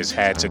top artist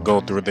had to go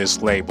through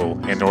this label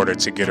in order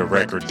to get a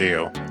record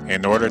deal.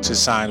 In order to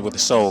sign with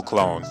Soul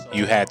Clone,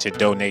 you had to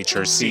donate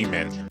your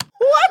semen.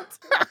 What?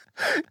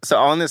 So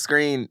on the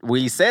screen,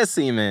 we says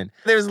semen.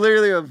 There's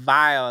literally a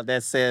vial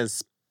that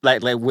says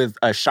like with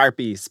a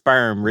Sharpie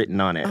sperm written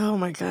on it. Oh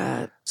my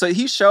God. So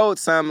he showed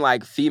some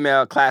like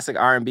female classic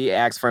R&B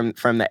acts from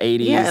the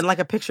 80s. Yeah, and like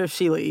a picture of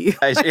Sheila E.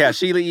 Yeah,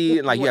 Sheila E.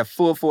 And like you have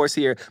Full Force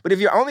here. But if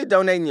you're only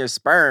donating your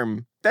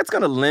sperm, that's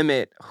going to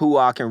limit who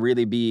all can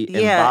really be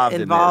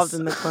involved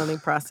in the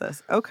cloning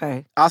process.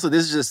 Okay. Also,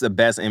 this is just the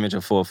best image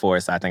of Full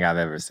Force I think I've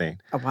ever seen.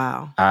 Oh,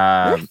 wow.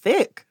 They're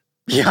thick.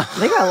 Yeah.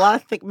 They got a lot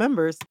of thick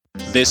members.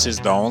 This is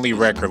the only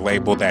record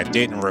label that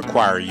didn't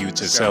require you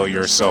to sell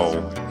your soul.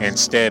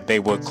 Instead, they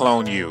would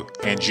clone you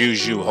and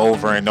use you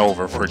over and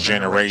over for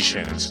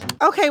generations.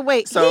 Okay,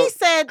 wait. So-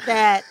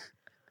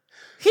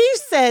 He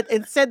said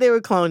instead they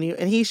would clone you,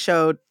 and he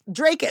showed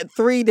Drake at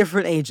 3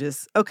 different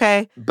ages,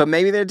 okay? But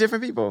maybe they're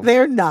different people.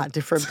 They're not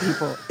different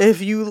people.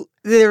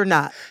 They're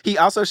not. He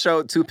also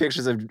showed 2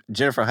 pictures of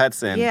Jennifer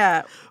Hudson.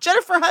 Yeah.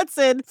 Jennifer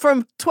Hudson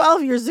from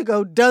 12 years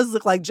ago does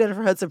look like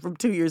Jennifer Hudson from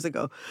 2 years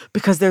ago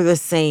because they're the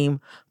same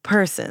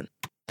person.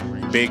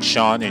 Big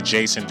Sean and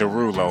Jason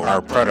Derulo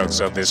are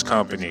products of this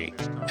company.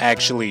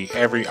 Actually,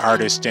 every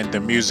artist in the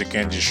music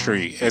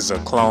industry is a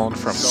clone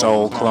from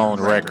Soul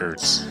Clone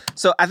Records.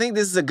 So I think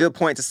this is a good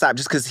point to stop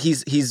just because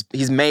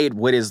he's made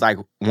what is like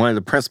one of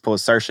the principal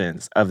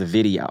assertions of the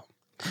video,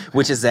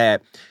 which is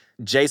that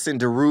Jason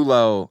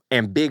Derulo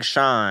and Big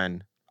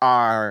Sean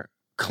are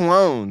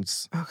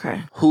clones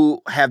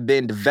who have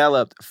been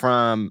developed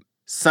from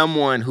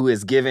someone who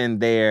has given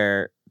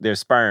their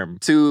sperm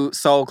to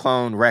Soul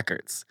Clone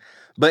Records.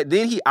 But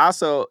then he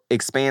also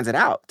expands it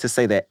out to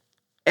say that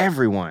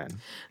everyone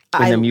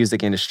in the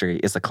music industry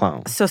is a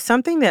clone. So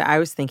something that I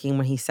was thinking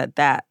when he said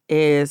that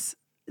is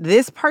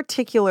this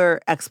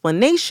particular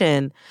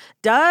explanation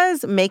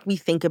does make me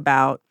think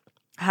about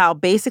how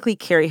basically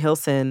Carrie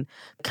Hilson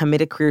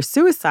committed career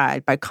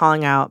suicide by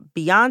calling out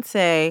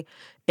Beyonce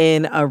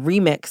in a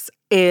remix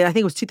in, I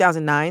think it was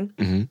 2009.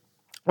 Mm-hmm.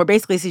 Where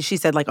basically she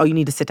said, like, oh, you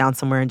need to sit down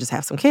somewhere and just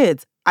have some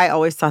kids. I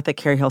always thought that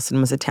Carrie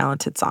Hilson was a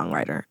talented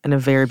songwriter and a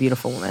very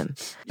beautiful woman.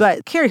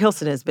 But Carrie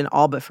Hilson has been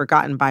all but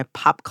forgotten by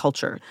pop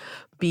culture.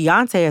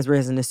 Beyonce has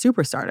risen to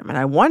superstardom. And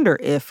I wonder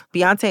if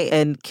Beyonce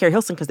and Carrie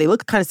Hilson, because they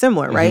look kind of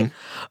similar, right,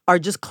 are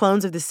just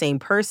clones of the same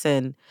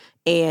person.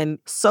 And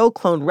Soul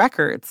Clone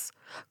Records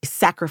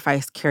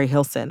sacrificed Carrie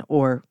Hilson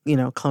or,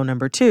 clone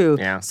number 2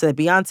 so that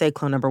Beyonce,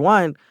 clone number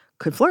 1,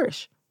 could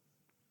flourish.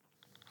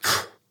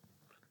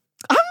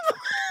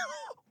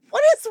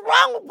 What is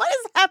wrong? What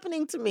is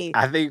happening to me?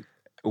 I think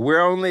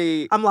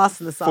I'm lost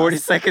in the sauce. 40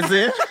 seconds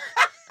in.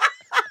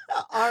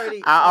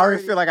 I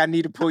already feel like I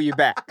need to pull you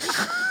back.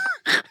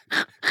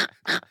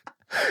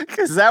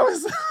 Because that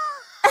was...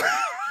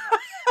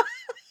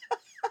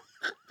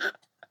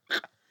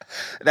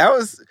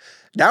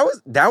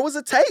 that was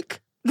a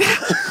take.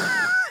 This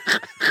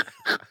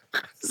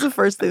is the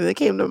first thing that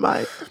came to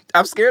mind.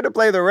 I'm scared to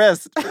play the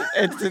rest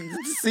and to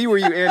see where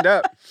you end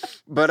up.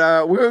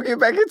 But we'll get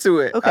back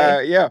into it.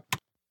 Okay. Yeah.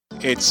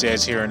 It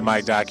says here in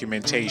my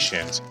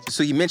documentations.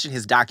 So you mentioned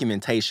his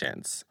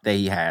documentations that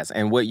he has.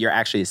 And what you're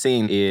actually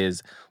seeing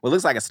is what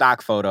looks like a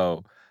stock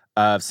photo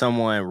of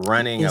someone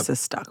running It's a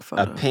stock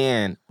photo. a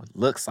pen.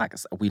 Looks like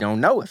we don't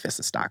know if it's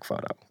a stock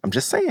photo. I'm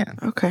just saying.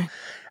 Okay.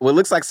 What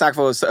looks like stock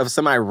photos of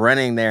somebody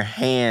running their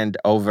hand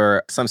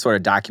over some sort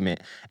of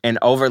document, and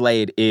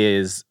overlaid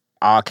is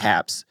all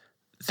caps.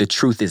 The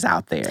truth is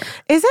out there.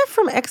 Is that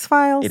from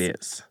X-Files? It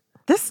is.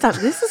 This stuff.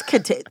 This is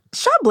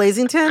Sean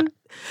Blazington.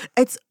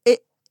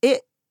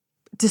 It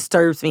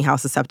disturbs me how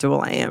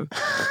susceptible I am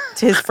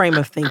to his frame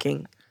of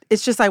thinking.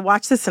 It's just I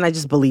watch this and I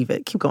just believe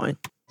it. Keep going.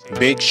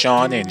 Big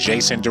Sean and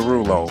Jason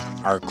Derulo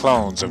are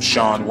clones of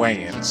Sean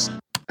Wayans.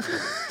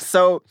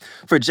 So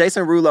for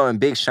Jason Derulo and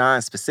Big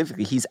Sean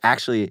specifically, he's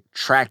actually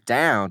tracked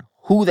down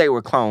who they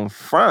were cloned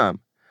from.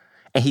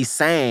 And he's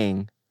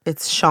saying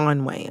It's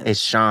Sean Wayans. it's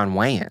Sean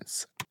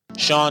Wayans.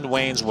 Sean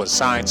Wayans was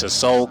signed to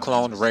Soul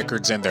Clone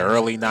Records in the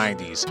early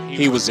 90s.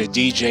 He was a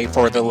DJ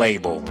for the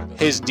label.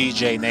 His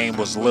DJ name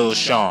was Lil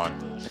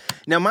Sean.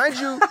 Now, mind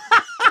you,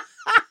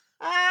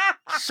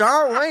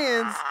 Sean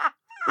Wayans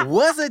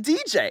was a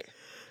DJ.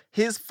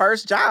 His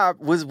first job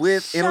was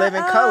with In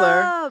Living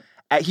Color.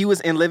 He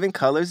was In Living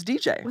Color's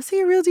DJ. Was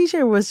he a real DJ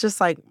or was just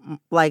like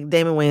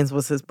Damon Wayans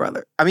was his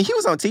brother? I mean, he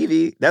was on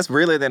TV. That's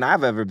realer than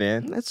I've ever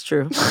been. That's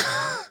true.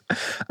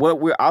 What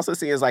we're also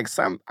seeing is like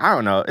some, I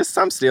don't know, it's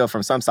some still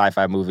from some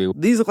sci-fi movie.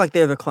 These look like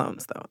they're the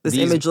clones, though. This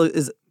image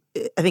is,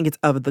 I think it's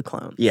of the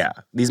clones. Yeah,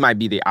 these might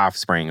be the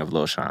offspring of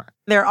Lil Sean.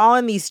 They're all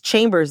in these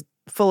chambers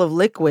full of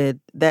liquid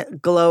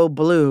that glow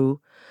blue,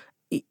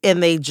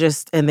 and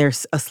they're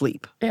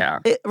asleep. Yeah.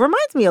 It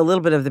reminds me a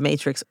little bit of The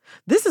Matrix.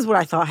 This is what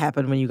I thought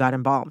happened when you got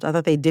embalmed. I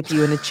thought they dip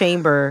you in a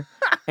chamber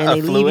and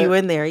they leave you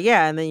in there.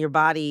 Yeah, and then your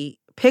body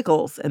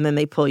pickles and then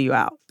they pull you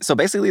out. So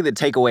basically the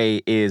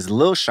takeaway is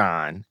Lil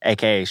Sean,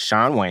 a.k.a.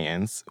 Sean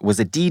Wayans, was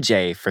a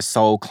DJ for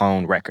Soul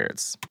Clone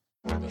Records.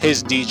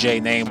 His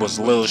DJ name was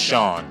Lil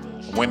Sean.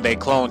 When they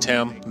cloned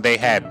him, they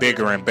had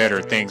bigger and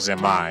better things in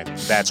mind.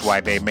 That's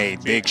why they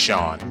made Big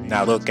Sean.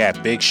 Now look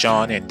at Big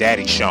Sean and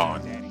Daddy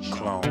Sean.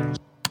 Clones.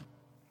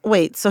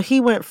 Wait, so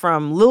he went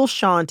from Lil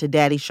Sean to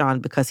Daddy Sean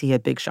because he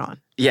had Big Sean?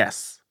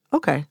 Yes.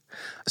 Okay.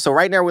 So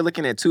right now we're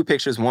looking at two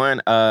pictures, one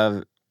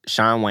of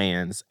Sean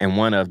Wayans and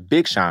one of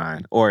Big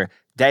Sean, or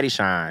Daddy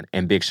Sean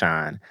and Big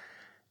Sean.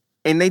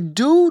 And they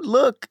do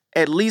look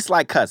at least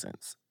like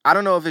cousins. I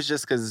don't know if it's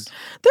just because...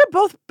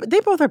 They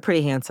both are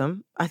pretty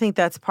handsome. I think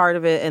that's part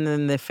of it. And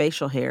then the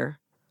facial hair.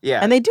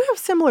 Yeah. And they do have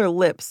similar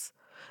lips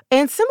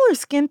and similar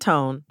skin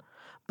tone,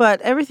 but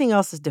everything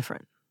else is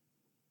different.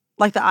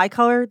 Like the eye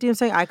color, do you know what I'm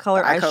saying? Eye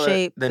color, eye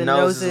shape, the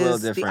nose is a little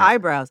the different.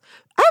 eyebrows.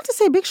 I have to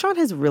say, Big Sean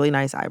has really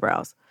nice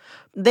eyebrows.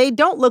 They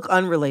don't look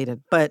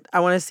unrelated, but I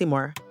want to see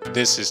more.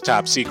 This is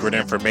top secret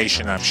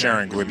information I'm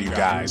sharing with you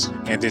guys,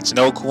 and it's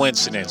no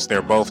coincidence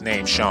they're both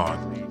named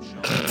Sean.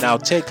 Now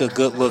take a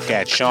good look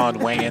at Sean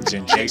Wayans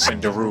and Jason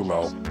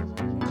Derulo.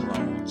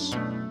 Clones.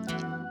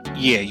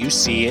 Yeah, you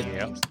see it.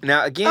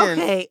 Now again...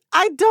 Okay,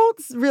 I don't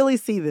really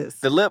see this.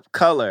 The lip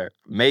color,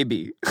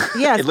 maybe.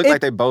 Yes. It looked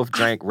like they both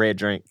drank red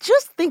drink.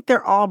 Just think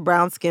they're all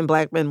brown-skinned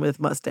black men with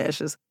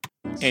mustaches.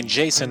 And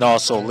Jason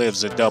also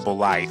lives a double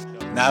life.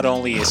 Not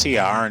only is he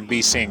an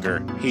R&B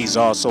singer, he's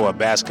also a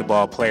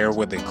basketball player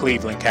with the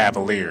Cleveland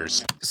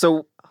Cavaliers.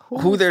 So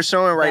who they're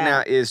showing right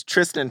now is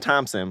Tristan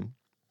Thompson,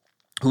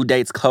 who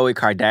dates Khloe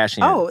Kardashian.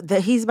 Oh,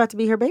 that he's about to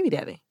be her baby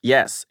daddy.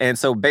 Yes. And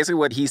so basically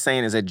what he's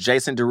saying is that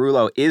Jason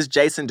Derulo is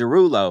Jason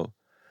Derulo,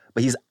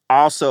 but he's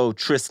also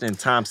Tristan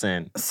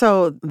Thompson.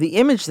 So the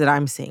image that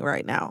I'm seeing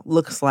right now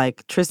looks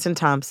like Tristan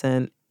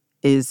Thompson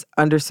is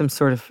under some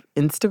sort of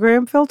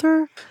Instagram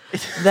filter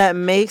that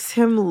makes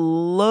him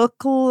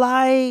look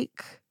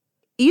like,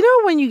 you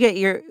know, when you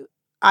get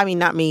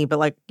not me, but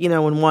like, you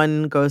know, when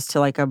one goes to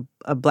like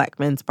a black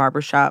men's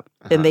barbershop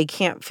and they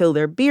can't fill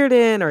their beard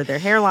in or their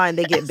hairline,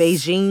 they get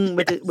Beijing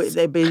with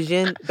the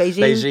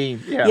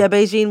Beijing. Yeah,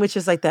 Beijing, which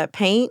is like that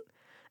paint.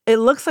 It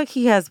looks like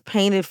he has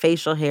painted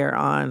facial hair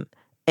on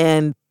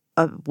and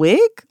a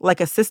wig, like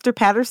a Sister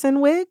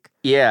Patterson wig.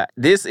 Yeah,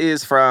 this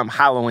is from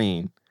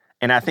Halloween.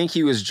 And I think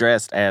he was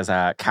dressed as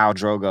Khal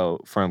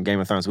Drogo from Game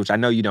of Thrones, which I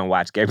know you don't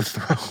watch Game of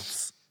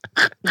Thrones.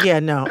 Yeah,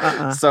 no,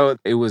 So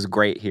it was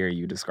great hearing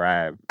you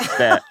describe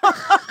that.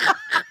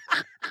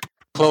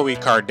 Khloe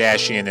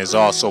Kardashian is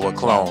also a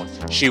clone.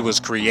 She was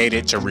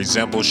created to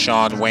resemble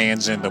Sean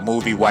Wayans in the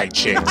movie White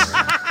Chicks.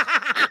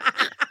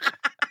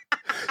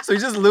 So you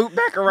just loop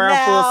back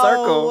around full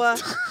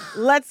circle.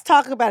 Let's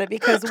talk about it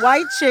because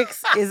White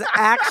Chicks is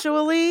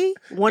actually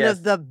one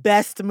of the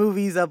best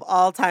movies of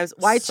all time.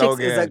 White Chicks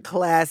is a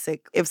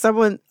classic. If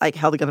someone like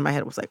held a gun to my head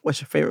and was like,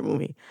 "What's your favorite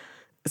movie?"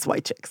 It's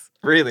White Chicks.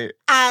 Really?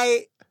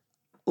 I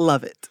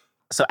love it.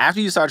 So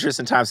after you saw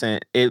Tristan Thompson,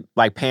 it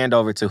like panned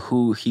over to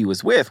who he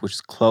was with, which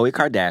is Khloe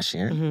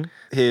Kardashian,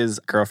 his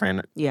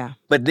girlfriend. Yeah.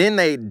 But then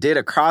they did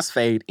a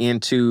crossfade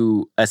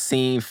into a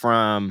scene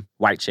from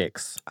White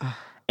Chicks.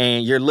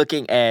 And you're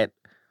looking at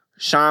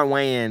Sean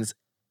Wayans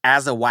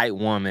as a white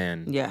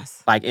woman.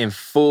 Yes. Like in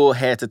full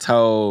head to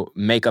toe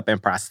makeup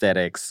and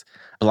prosthetics,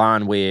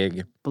 blonde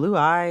wig. Blue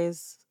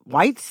eyes,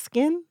 white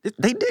skin.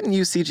 They didn't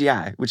use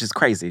CGI, which is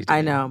crazy.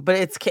 I know, but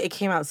it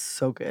came out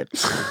so good.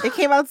 It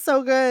came out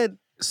so good.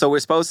 So we're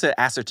supposed to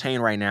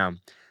ascertain right now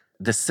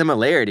the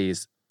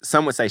similarities.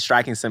 Some would say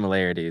striking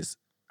similarities.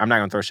 I'm not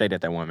going to throw shade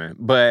at that woman.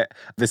 But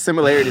the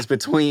similarities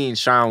between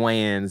Shawn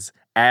Wayans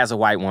as a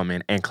white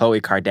woman and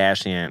Khloe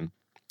Kardashian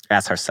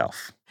as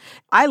herself.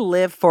 I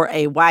live for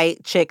a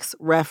white chicks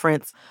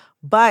reference,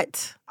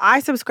 but I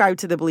subscribe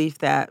to the belief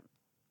that,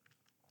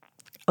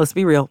 let's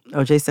be real,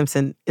 O.J.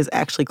 Simpson is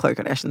actually Khloe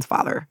Kardashian's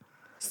father.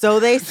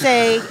 So they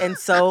say, and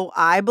so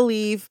I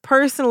believe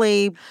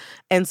personally,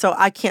 and so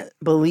I can't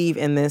believe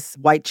in this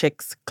white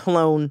chicks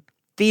clone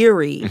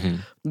theory.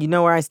 You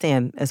know where I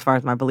stand as far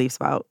as my beliefs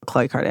about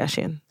Khloe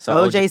Kardashian. So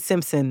O.J.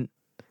 Simpson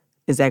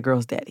is that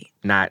girl's daddy.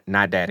 Not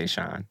Daddy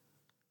Shawn.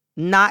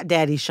 Not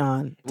Daddy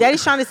Shawn. Daddy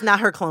Shawn is not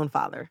her clone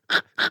father.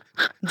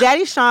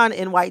 Daddy Shawn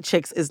in White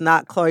Chicks is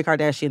not Khloe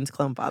Kardashian's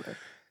clone father.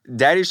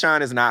 Daddy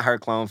Shawn is not her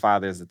clone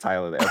father is the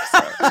title of the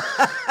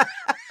episode.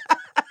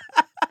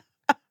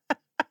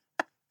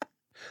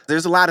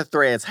 There's a lot of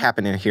threads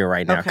happening here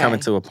right now, coming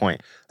to a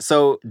point.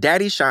 So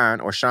Daddy Shawn,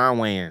 or Shawn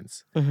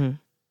Wayans,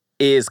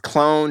 is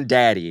clone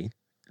daddy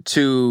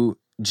to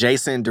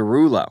Jason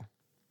Derulo.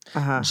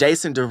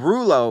 Jason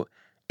Derulo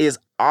is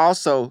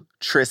also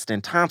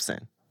Tristan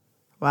Thompson.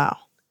 Wow.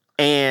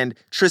 And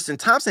Tristan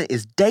Thompson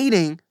is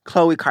dating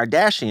Khloe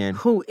Kardashian,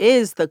 who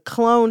is the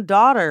clone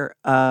daughter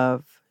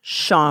of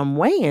Shawn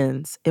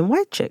Wayans in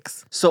White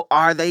Chicks. So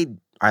are they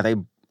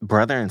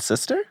brother and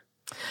sister?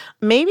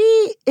 Maybe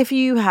if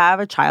you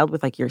have a child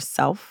with like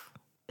yourself,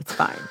 it's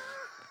fine.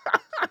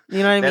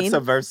 You know what I mean? That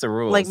subverts the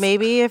rules. Like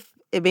maybe if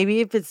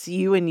it's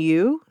you and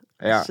you,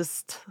 it's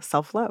just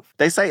self-love.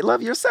 They say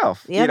love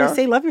yourself. Yeah, they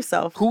say love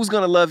yourself. Who's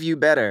gonna love you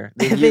better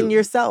than than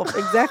yourself?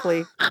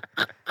 Exactly.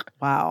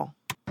 Wow.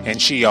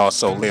 And she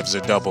also lives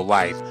a double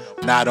life.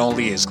 Not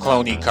only is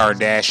Khloe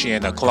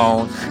Kardashian a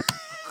clone.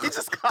 He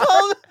just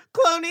called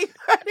Khloe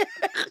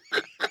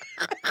Kardashian.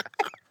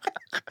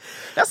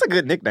 That's a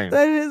good nickname.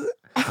 That is.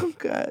 Oh,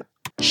 God.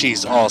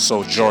 She's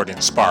also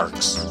Jordan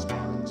Sparks.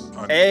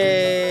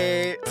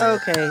 Hey.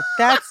 Okay,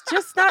 that's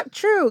just not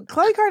true.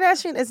 Khloe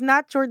Kardashian is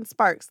not Jordan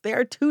Sparks. They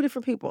are two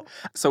different people.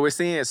 So we're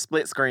seeing a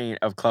split screen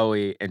of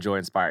Khloe and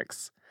Jordan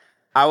Sparks.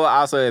 I will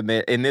also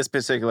admit, in this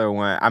particular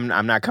one,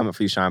 I'm not coming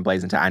for you, Sean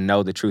Blazington. I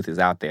know the truth is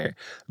out there.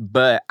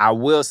 But I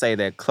will say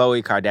that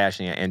Khloe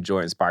Kardashian and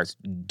Jordan Sparks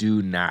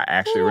do not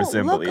actually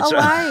resemble each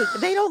other.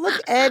 They don't look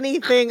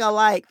anything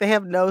alike. They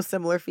have no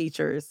similar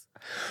features.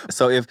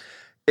 So if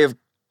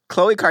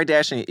Khloe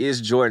Kardashian is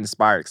Jordan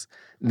Sparks,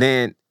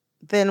 then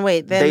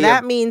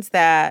that means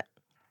that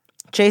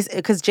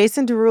Jason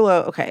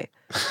Derulo, okay.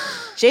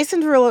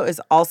 Jason Derulo is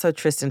also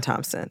Tristan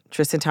Thompson.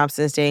 Tristan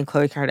Thompson is dating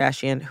Khloe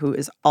Kardashian, who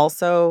is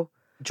also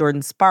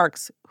Jordan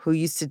Sparks, who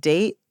used to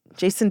date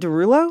Jason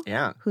Derulo.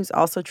 Yeah. Who's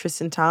also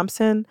Tristan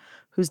Thompson,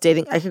 who's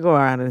dating, I could go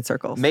around in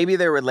circles. Maybe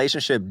their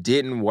relationship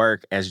didn't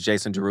work as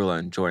Jason Derulo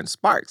and Jordan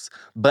Sparks,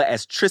 but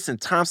as Tristan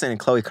Thompson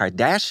and Khloe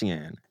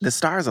Kardashian, the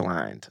stars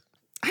aligned.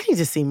 I need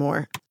to see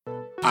more.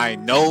 I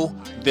know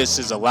this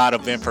is a lot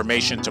of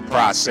information to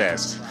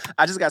process.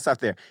 I just got to stop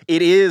there.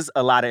 It is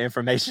a lot of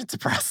information to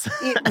process.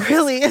 It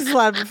really is a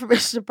lot of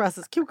information to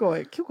process. Keep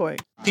going.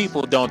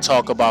 People don't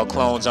talk about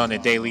clones on a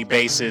daily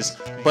basis,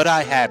 but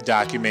I have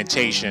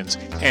documentations,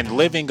 and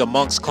living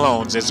amongst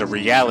clones is a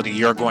reality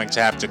you're going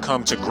to have to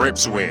come to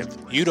grips with.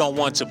 You don't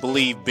want to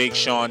believe Big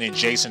Sean and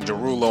Jason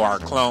Derulo are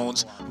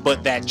clones,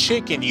 but that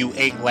chicken you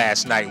ate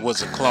last night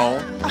was a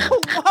clone.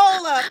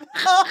 Hold up.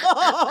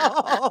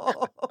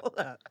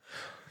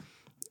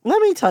 Let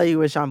me tell you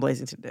what Sean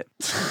Blazington did.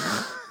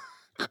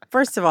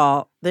 First of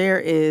all, there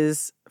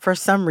is, for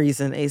some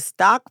reason, a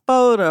stock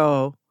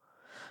photo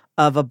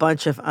of a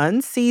bunch of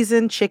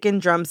unseasoned chicken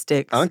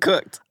drumsticks.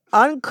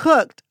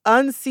 Uncooked,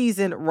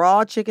 unseasoned,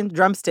 raw chicken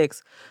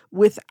drumsticks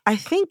with, I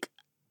think,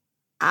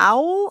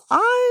 owl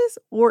eyes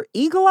or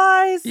eagle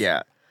eyes.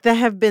 Yeah. That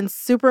have been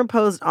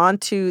superimposed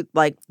onto,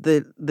 like,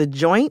 the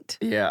joint.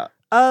 Yeah.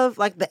 Of,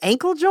 like, the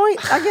ankle joint,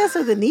 I guess,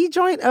 or the knee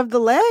joint of the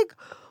leg.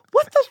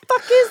 What the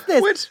fuck is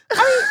this?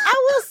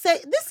 I will say,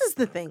 this is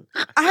the thing.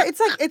 I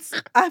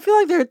feel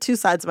like there are two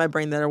sides of my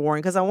brain that are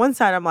warring. Because on one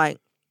side, I'm like,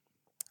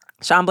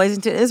 Sean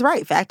Blazington is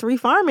right. Factory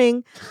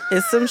farming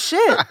is some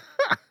shit.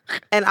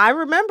 And I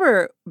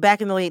remember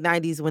back in the late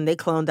 90s when they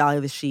cloned Dolly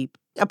the sheep.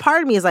 A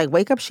part of me is like,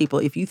 wake up,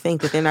 sheeple, if you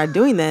think that they're not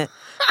doing that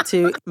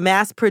to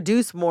mass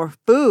produce more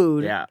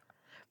food,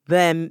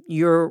 then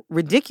you're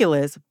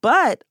ridiculous.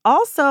 But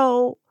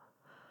also,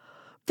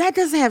 that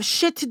doesn't have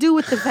shit to do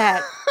with the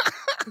fact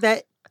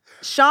that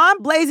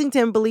Sean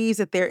Blazington believes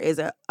that there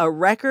is a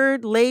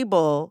record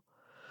label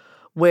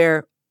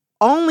where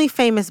only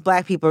famous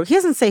black people, he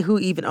doesn't say who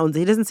even owns it.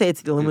 He doesn't say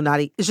it's the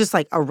Illuminati. It's just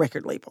like a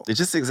record label. It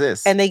just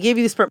exists. And they give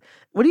you the sperm.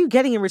 What are you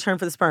getting in return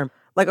for the sperm?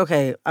 Like,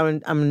 okay, I'm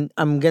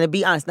going to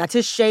be honest, not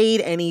to shade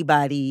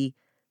anybody,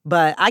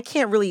 but I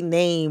can't really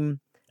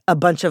name a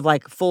bunch of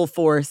like full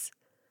force,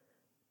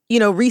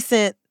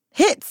 recent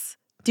hits.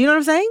 Do you know what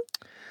I'm saying?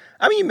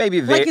 I mean,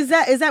 maybe like is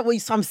that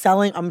what I'm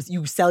selling?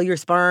 You sell your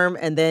sperm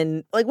and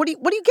then like what are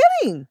you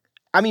getting?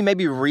 I mean,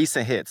 maybe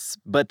recent hits,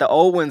 but the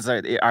old ones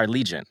are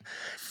legion.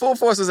 Full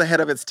Force was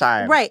ahead of its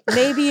time. Right.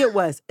 Maybe it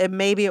was.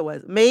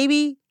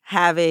 Maybe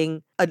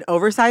having an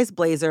oversized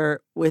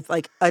blazer with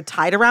like a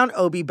tied around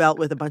Obi belt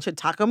with a bunch of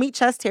taco meat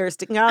chest hair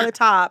sticking out of the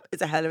top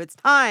is ahead of its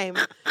time.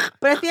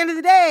 But at the end of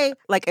the day,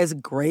 like as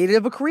great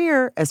of a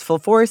career as Full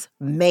Force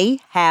may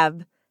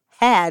have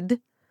had,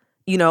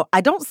 you know,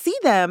 I don't see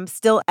them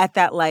still at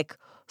that like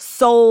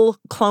soul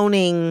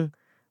cloning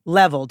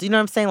level. Do you know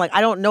what I'm saying? Like, I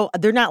don't know.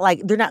 They're not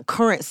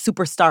current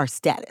superstar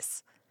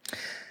status.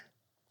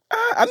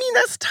 I mean,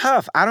 that's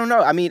tough. I don't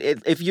know. I mean,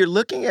 if you're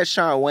looking at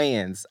Shawn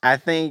Wayans, I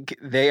think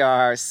they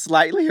are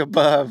slightly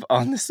above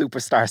on the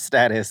superstar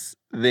status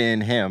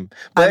than him.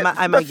 But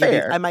I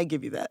might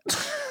give you that.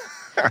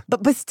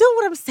 but still,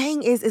 what I'm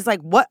saying is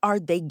like, what are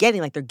they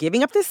getting? Like, they're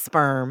giving up this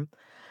sperm,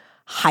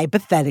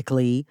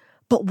 hypothetically,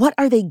 but what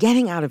are they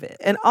getting out of it?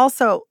 And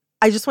also,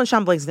 I just want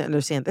Shawn Blakes to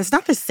understand, it's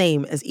not the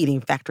same as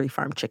eating factory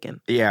farm chicken.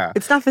 Yeah.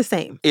 It's not the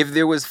same. If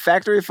there was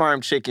factory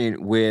farm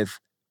chicken with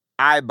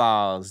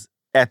eyeballs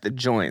at the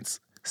joints,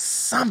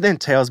 something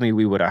tells me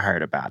we would have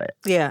heard about it.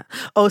 Yeah.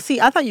 Oh, see,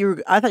 I thought you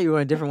were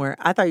going a different way.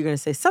 I thought you were going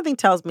to say something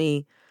tells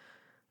me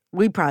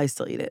we'd probably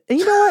still eat it. And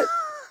you know what?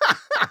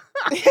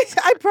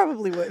 I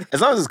probably would.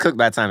 As long as it's cooked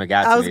by the time it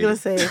got to me. I was going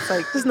to say, it's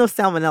like, there's no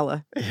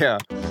salmonella. Yeah.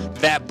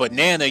 That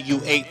banana you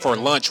ate for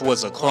lunch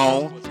was a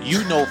clone.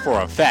 You know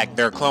for a fact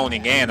they're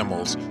cloning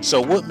animals.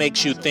 So what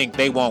makes you think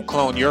they won't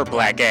clone your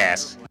black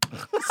ass?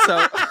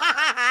 So...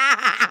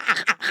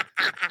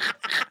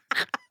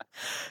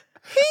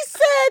 He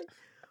said,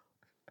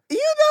 you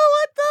know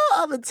what,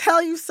 though? I'm going to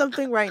tell you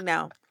something right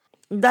now.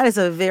 That is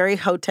a very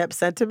Hotep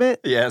sentiment.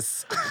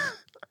 Yes.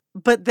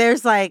 But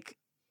there's like...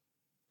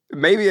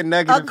 maybe a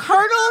nugget. A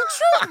kernel of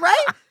truth,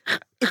 right?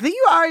 If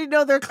you already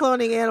know they're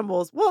cloning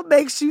animals, what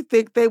makes you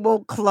think they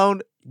won't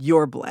clone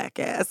your black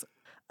ass?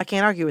 I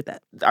can't argue with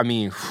that. I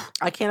mean...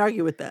 I can't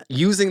argue with that.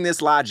 Using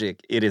this logic,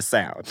 it is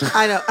sound.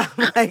 I know.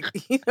 I'm like,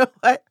 you know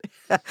what?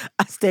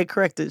 I stand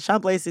corrected. Sean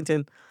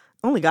Blasington,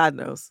 only God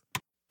knows.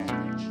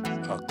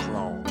 A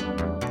clone.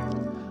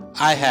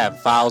 I have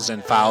files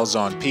and files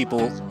on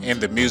people in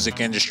the music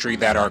industry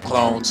that are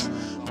clones,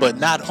 but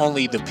not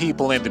only the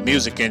people in the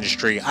music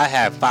industry, I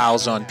have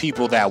files on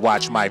people that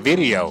watch my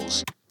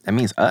videos. That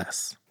means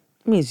us.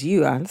 It means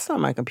you. It's not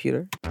my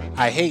computer.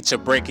 I hate to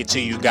break it to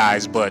you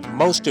guys, but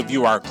most of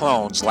you are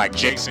clones like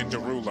Jason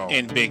Derulo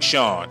and Big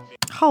Sean.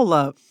 Hold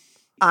up.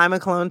 I'm a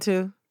clone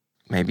too?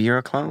 Maybe you're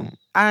a clone.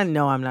 I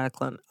know I'm not a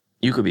clone.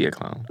 You could be a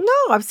clone.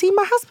 No, I've seen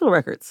my hospital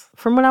records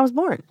from when I was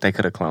born. They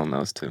could have cloned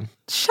those too.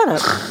 Shut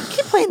up.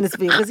 Keep playing this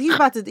video because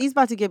he's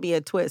about to give me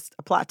a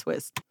plot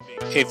twist.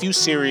 If you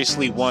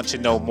seriously want to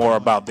know more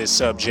about this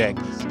subject,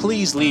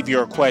 please leave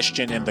your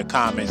question in the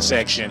comment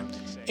section.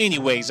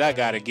 Anyways, I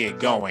gotta get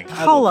going.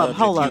 Hold up.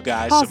 You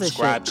guys Pause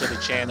subscribe to the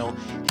channel.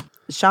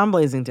 Sean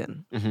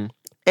Blasington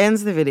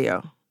ends the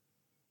video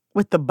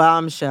with the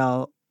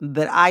bombshell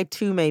that I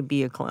too may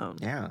be a clone.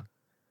 Yeah.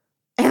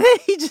 And then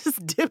he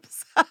just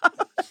dips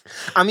out.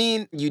 I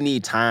mean, you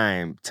need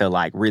time to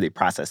like really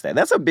process that.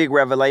 That's a big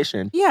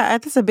revelation. Yeah,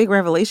 that's a big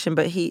revelation.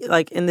 But he,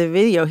 like in the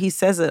video, he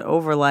says it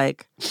over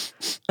like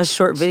a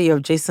short video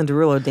of Jason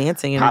Derulo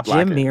dancing in a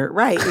gym mirror.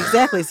 Right,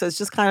 exactly. So it's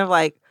just kind of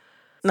like,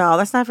 no,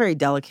 that's not very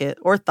delicate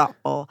or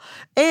thoughtful.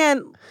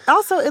 And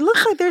also, it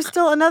looks like there's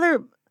still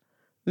another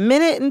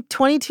minute and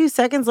 22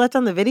 seconds left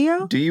on the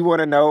video. Do you want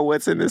to know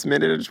what's in this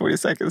minute and 20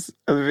 seconds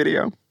of the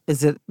video?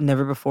 Is it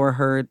never before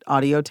heard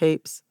audio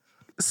tapes?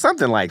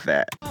 Something like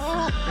that.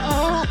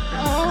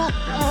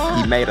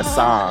 He made a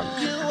song.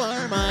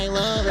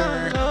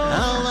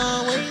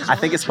 I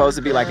think it's supposed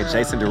to be like a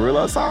Jason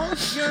Derulo song.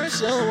 You're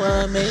so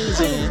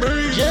amazing,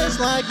 just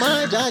like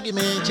my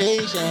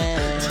documentation.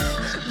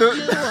 You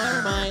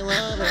are my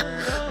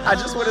lover. I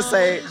just want to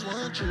say,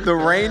 the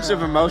range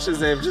of emotions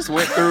that just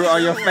went through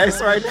on your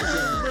face right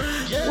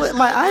now.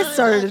 My eyes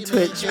started to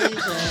twitch.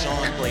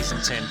 Sean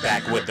Blasington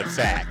back with the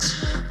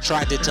facts.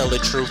 Tried to tell the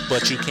truth,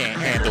 but you can't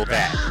handle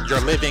that.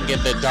 You're living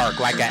in the dark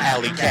like an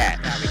alley cat.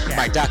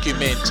 My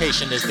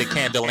documentation is the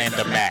candle and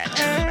the match.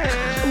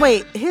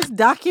 Wait, his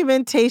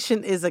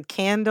documentation is a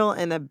candle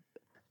and a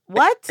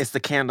what? It's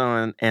the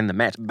candle and the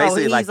match.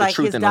 Basically, like the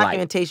truth and the light. His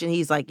documentation,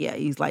 he's like, yeah,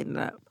 he's lighting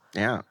it up.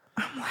 Yeah.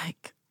 I'm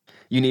like,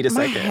 you need a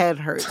second. My head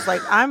hurts.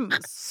 Like, I'm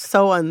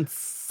so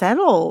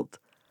unsettled.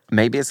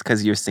 Maybe it's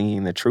because you're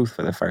seeing the truth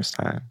for the first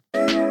time.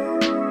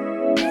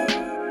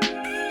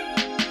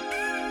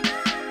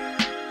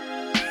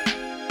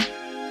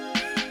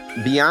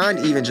 Beyond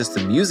even just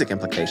the music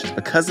implications,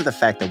 because of the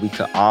fact that we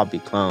could all be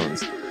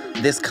clones,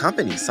 this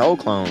company, Soul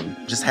Clone,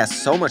 just has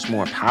so much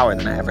more power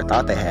than I ever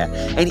thought they had.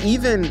 And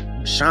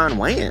even Shawn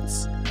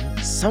Wayans,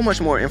 so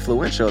much more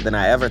influential than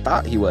I ever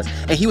thought he was.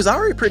 And he was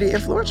already pretty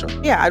influential.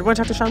 Yeah, I'd want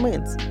to talk to Shawn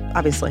Wayans,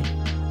 obviously.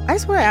 I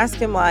just want to ask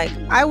him, like,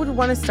 I would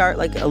want to start,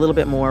 like, a little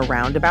bit more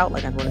roundabout.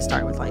 Like, I'd want to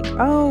start with, like,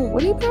 oh,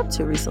 what have you been up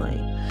to recently?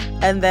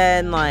 And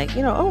then, like,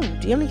 you know, oh,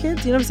 do you have any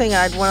kids? You know what I'm saying?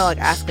 I'd want to, like,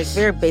 ask, like,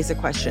 very basic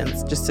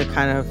questions just to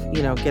kind of,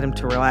 you know, get him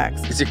to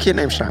relax. Is your kid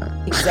named Sean?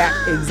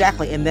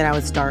 Exactly. And then I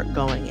would start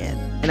going in.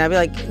 And I'd be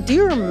like, do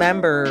you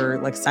remember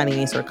like signing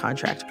any sort of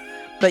contract?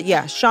 But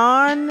yeah,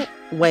 Sean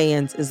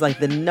Wayans is like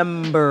the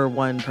number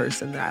one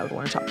person that I would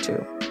want to talk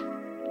to.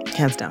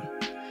 Hands down.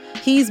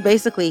 He is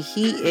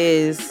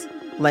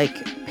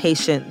like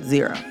patient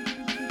zero.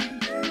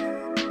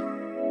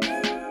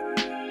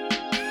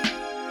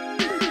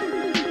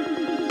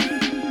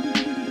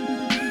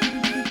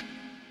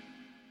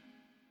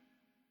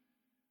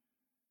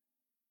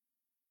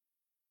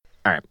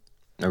 All right.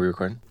 Are we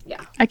recording?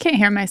 Yeah. I can't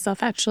hear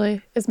myself,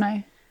 actually, is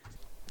my...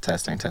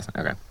 Testing.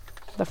 Okay.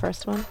 The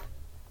first one.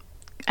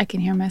 I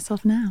can hear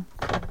myself now.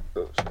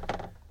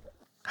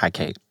 Hi,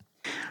 Kate.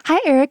 Hi,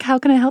 Eric. How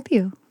can I help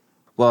you?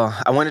 Well,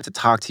 I wanted to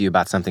talk to you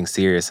about something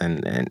serious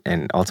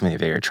and ultimately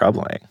very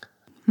troubling.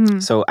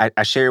 So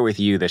I share with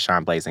you the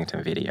Sean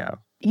Blazington video.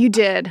 You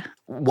did.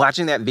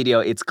 Watching that video,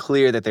 it's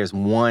clear that there's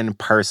one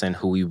person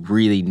who we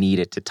really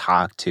needed to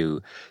talk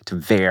to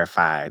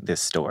verify this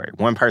story.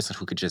 One person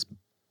who could just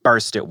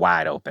burst it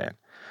wide open.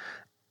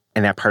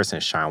 And that person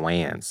is Sean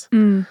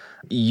Wayans.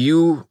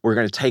 You were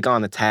going to take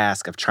on the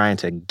task of trying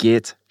to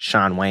get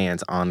Sean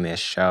Wayans on this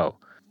show.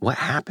 What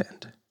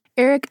happened?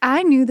 Eric,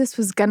 I knew this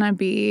was going to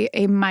be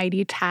a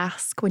mighty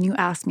task when you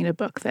asked me to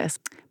book this.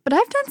 But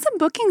I've done some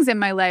bookings in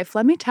my life,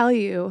 let me tell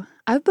you.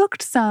 I've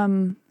booked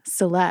some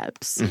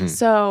celebs.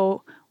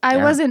 So I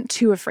wasn't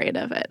too afraid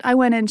of it. I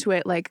went into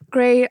it like,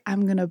 great,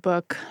 I'm going to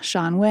book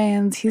Sean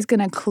Wayans. He's going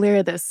to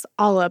clear this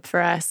all up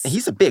for us.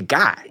 He's a big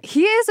guy.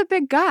 He is a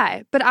big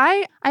guy. But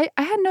I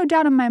had no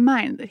doubt in my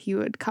mind that he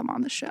would come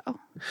on the show.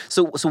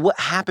 So what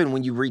happened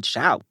when you reached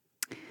out?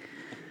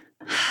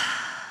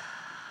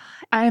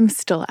 I'm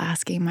still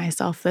asking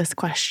myself this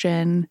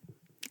question.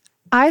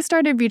 I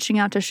started reaching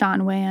out to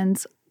Sean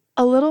Wayans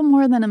a little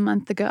more than a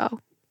month ago.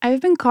 I've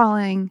been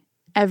calling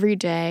every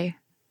day.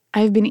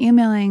 I've been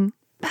emailing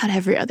about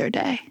every other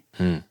day.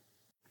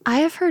 I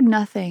have heard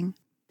nothing.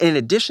 In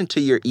addition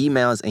to your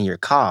emails and your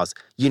calls,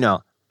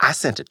 I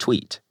sent a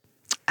tweet.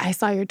 I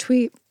saw your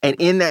tweet. And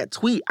in that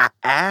tweet, I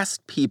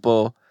asked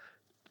people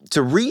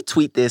to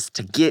retweet this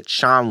to get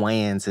Sean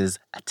Wayans'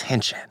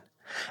 attention.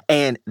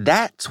 And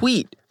that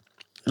tweet,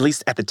 at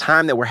least at the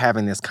time that we're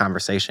having this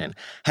conversation,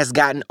 has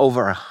gotten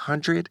over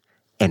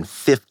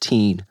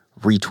 115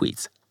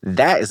 retweets.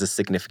 That is a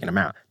significant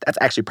amount. That's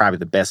actually probably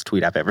the best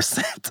tweet I've ever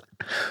sent.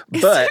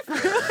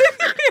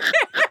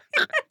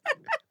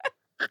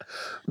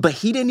 But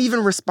he didn't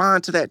even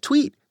respond to that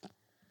tweet.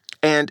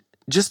 And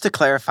just to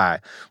clarify,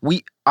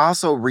 we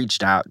also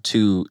reached out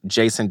to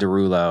Jason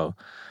Derulo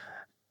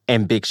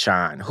and Big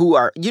Sean, who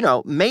are,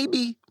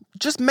 maybe,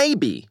 just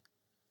maybe,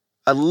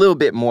 a little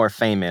bit more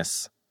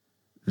famous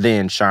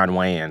than Sean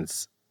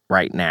Wayans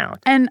right now.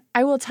 And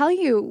I will tell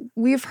you,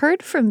 we've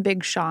heard from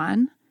Big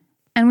Sean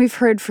and we've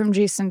heard from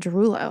Jason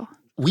Derulo.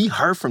 We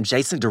heard from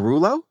Jason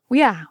Derulo?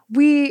 Yeah,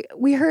 we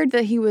heard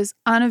that he was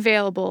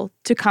unavailable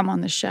to come on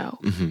the show,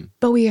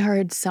 but we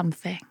heard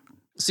something.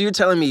 So you're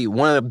telling me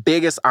one of the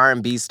biggest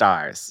R&B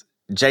stars,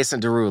 Jason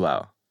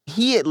Derulo,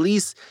 he at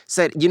least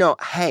said,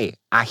 hey,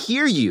 I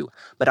hear you,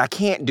 but I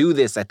can't do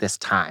this at this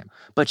time.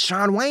 But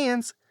Sean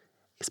Wayans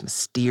is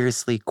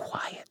mysteriously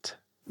quiet.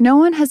 No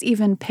one has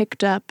even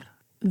picked up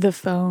the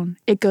phone.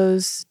 It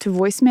goes to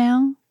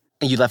voicemail.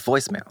 And you left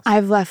voicemails?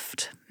 I've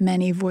left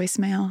many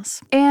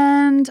voicemails.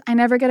 And I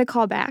never get a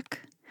call back.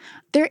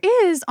 There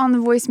is on the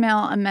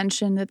voicemail a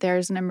mention that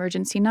there's an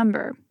emergency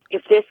number.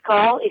 If this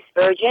call is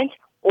urgent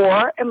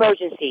or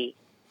emergency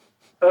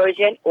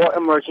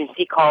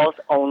calls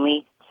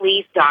only,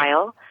 please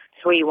dial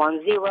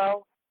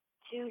 310-27.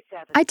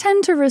 I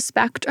tend to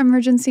respect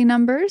emergency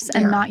numbers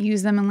and not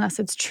use them unless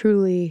it's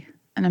truly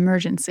an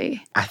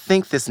emergency. I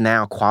think this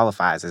now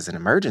qualifies as an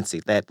emergency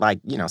that,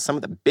 some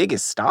of the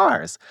biggest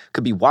stars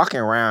could be walking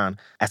around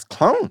as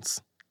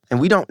clones. And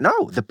we don't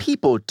know. The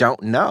people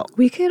don't know.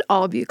 We could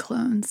all be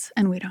clones,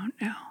 and we don't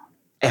know.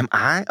 Am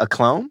I a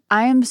clone?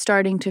 I am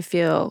starting to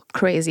feel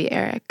crazy,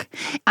 Eric.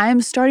 I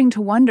am starting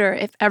to wonder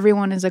if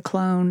everyone is a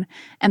clone,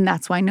 and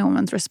that's why no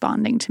one's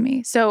responding to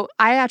me. So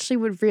I actually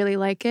would really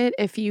like it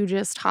if you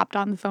just hopped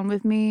on the phone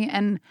with me,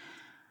 and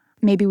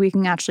maybe we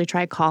can actually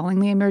try calling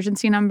the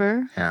emergency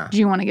number. Yeah. Do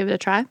you want to give it a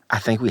try? I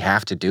think we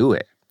have to do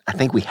it.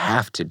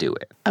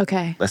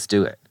 Okay. Let's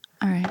do it.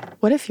 All right.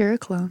 What if you're a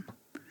clone?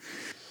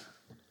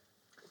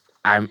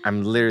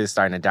 I'm literally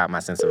starting to doubt my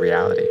sense of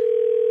reality.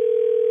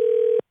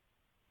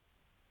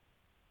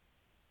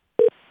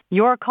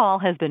 Your call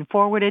has been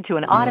forwarded to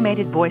an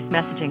automated voice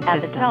messaging system.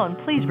 At the tone,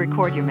 please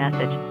record your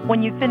message.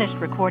 When you've finished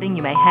recording,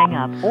 you may hang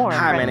up or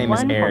Hi, press my name is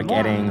 1 for Eric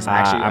more. Eddings.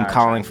 I'm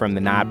calling from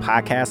the Nod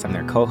Podcast. I'm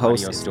their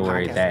co-host. A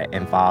story that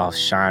involves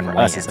Sean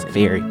Wayans. It's a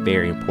very,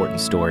 very important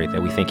story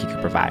that we think he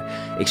could provide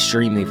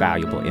extremely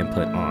valuable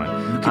input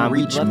on. You can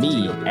reach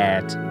me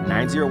at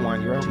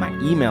 901, my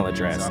email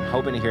address. So I'm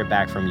hoping to hear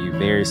back from you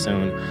very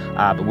soon,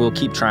 but we'll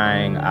keep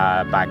trying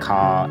by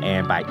call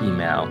and by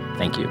email.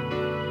 Thank you.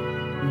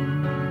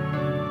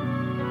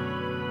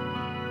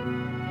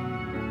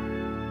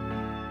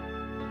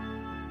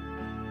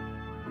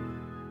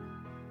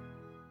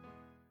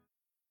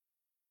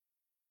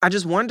 I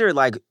just wonder,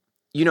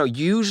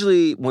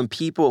 usually when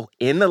people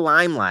in the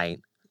limelight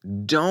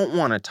don't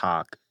want to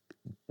talk,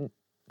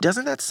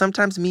 doesn't that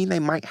sometimes mean they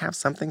might have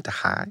something to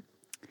hide?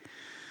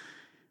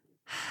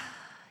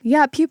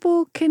 Yeah,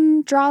 people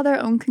can draw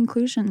their own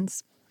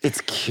conclusions.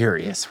 It's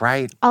curious,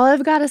 right? All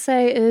I've got to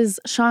say is,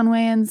 Shawn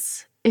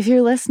Wayans, if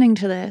you're listening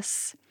to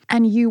this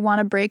and you want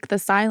to break the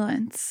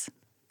silence,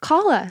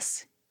 call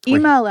us,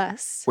 email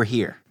us. We're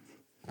here.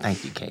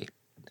 Thank you, Kate.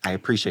 I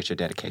appreciate your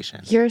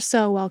dedication. You're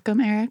so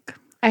welcome, Eric.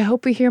 I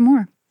hope we hear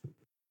more.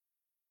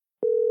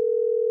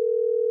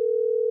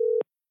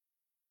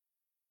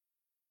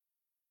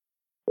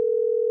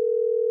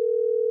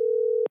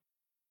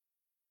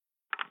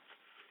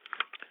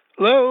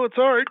 Hello, it's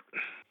Art.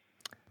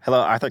 Hello,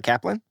 Arthur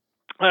Kaplan.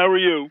 How are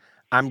you?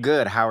 I'm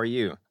good. How are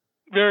you?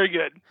 Very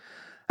good.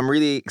 I'm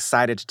really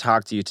excited to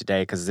talk to you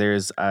today because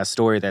there's a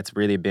story that's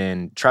really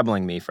been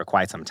troubling me for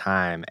quite some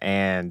time.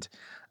 And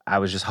I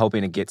was just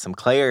hoping to get some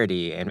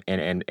clarity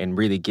and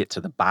really get to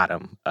the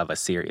bottom of a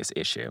serious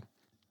issue.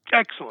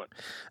 Excellent.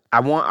 I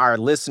want our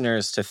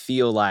listeners to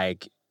feel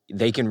like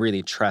they can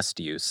really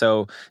trust you.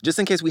 So just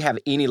in case we have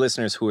any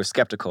listeners who are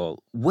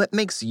skeptical, what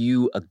makes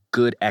you a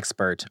good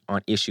expert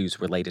on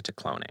issues related to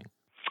cloning?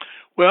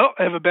 Well,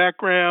 I have a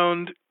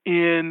background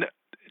in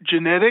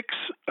genetics.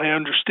 I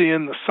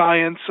understand the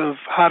science of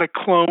how to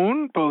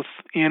clone both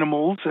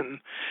animals and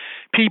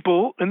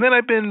people. And then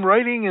I've been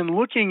writing and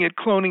looking at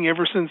cloning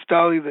ever since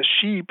Dolly the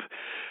sheep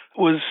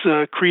was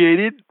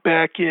created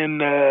back in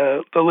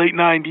the late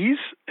 90s,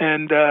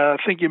 and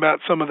thinking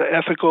about some of the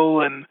ethical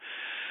and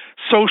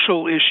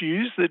social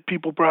issues that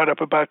people brought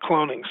up about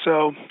cloning.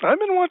 So I've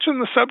been watching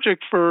the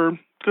subject for a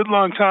good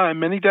long time,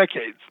 many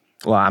decades.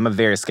 Well, I'm a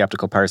very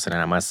skeptical person,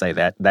 and I must say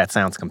that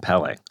sounds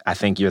compelling. I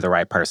think you're the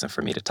right person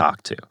for me to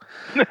talk to.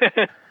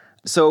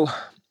 So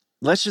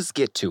let's just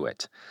get to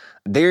it.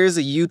 There's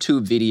a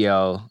YouTube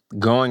video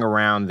going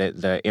around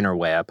the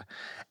interweb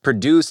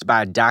produced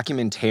by a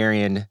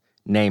documentarian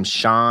named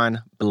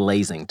Sean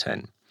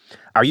Blazington.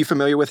 Are you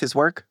familiar with his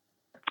work?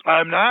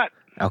 I'm not.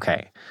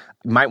 Okay.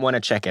 You might want to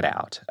check it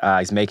out.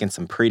 He's making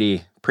some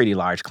pretty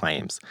large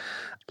claims.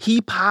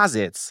 He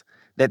posits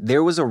that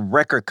there was a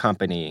record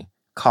company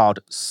called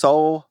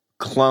Soul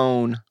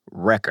Clone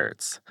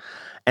Records,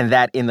 and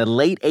that in the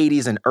late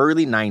 80s and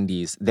early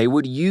 90s, they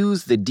would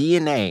use the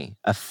DNA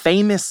of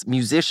famous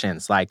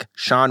musicians like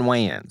Shawn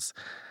Wayans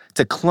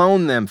to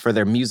clone them for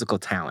their musical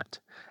talent,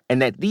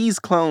 and that these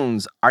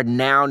clones are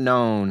now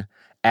known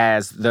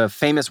as the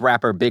famous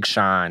rapper Big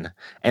Sean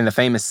and the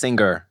famous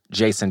singer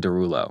Jason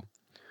Derulo.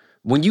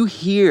 When you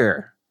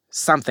hear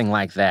something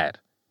like that,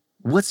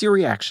 what's your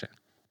reaction?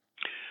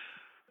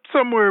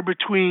 Somewhere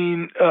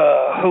between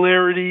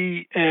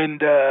hilarity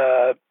and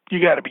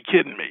you got to be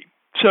kidding me.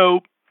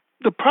 So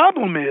the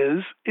problem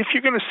is, if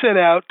you're going to set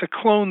out to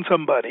clone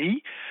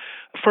somebody,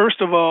 first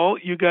of all,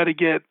 you got to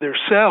get their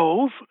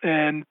cells,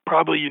 and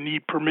probably you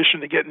need permission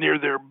to get near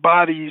their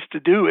bodies to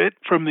do it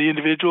from the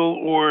individual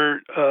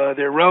or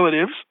their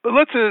relatives. But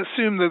let's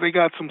assume that they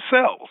got some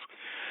cells.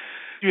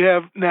 You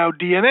have now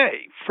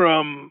DNA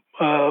from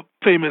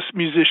famous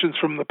musicians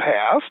from the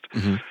past,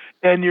 mm-hmm.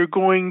 and you're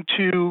going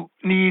to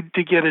need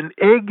to get an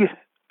egg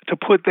to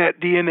put that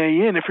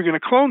DNA in if you're going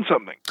to clone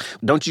something.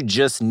 Don't you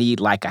just need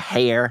like a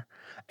hair,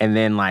 and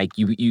then like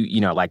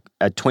you know, like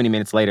 20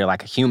 minutes later,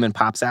 like a human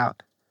pops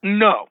out?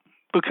 No,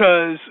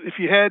 because if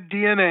you had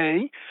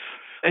DNA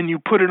and you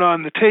put it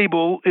on the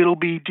table, it'll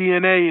be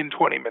DNA in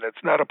 20 minutes,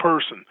 not a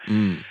person.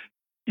 Mm.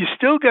 You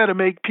still got to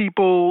make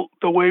people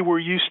the way we're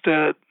used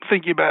to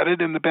thinking about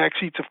it in the back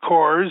seats of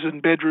cars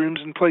and bedrooms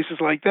and places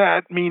like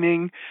that,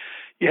 meaning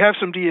you have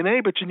some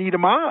DNA, but you need a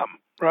mom,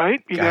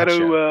 right? You got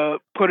to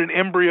put an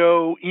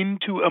embryo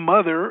into a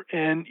mother,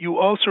 and you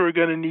also are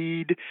going to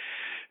need,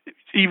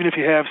 even if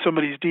you have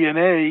somebody's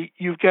DNA,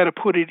 you've got to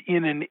put it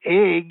in an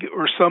egg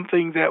or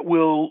something that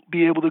will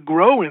be able to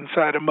grow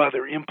inside a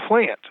mother,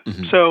 implant.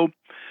 Mm-hmm. So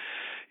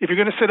if you're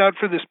going to set out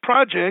for this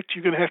project,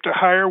 you're going to have to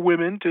hire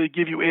women to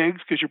give you eggs,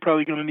 because you're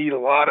probably going to need a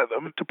lot of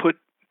them to put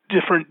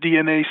different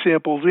DNA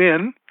samples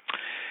in.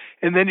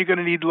 And then you're going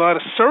to need a lot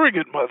of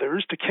surrogate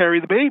mothers to carry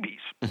the babies,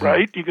 mm-hmm.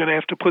 right? You're going to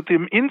have to put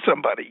them in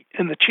somebody.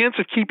 And the chance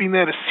of keeping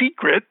that a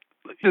secret,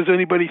 does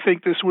anybody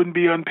think this wouldn't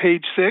be on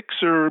Page 6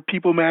 or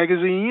People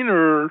Magazine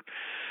or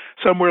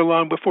somewhere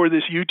along before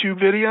this YouTube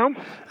video?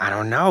 I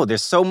don't know.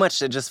 There's so much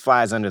that just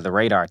flies under the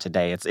radar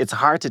today. It's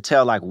hard to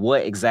tell like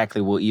what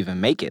exactly will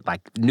even make it.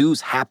 Like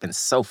news happens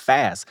so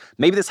fast.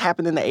 Maybe this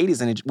happened in the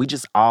 80s and we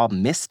just all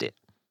missed it.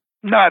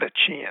 Not a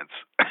chance.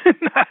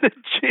 Not a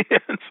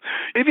chance.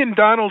 Even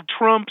Donald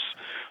Trump's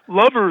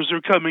lovers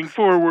are coming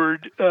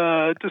forward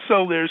to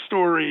sell their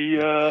story,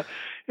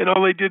 and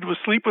all they did was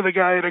sleep with a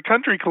guy at a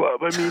country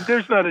club. I mean,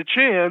 there's not a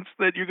chance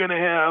that you're going to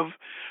have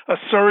a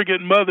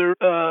surrogate mother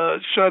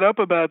shut up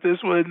about this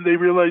when they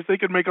realize they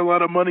could make a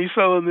lot of money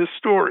selling this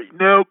story.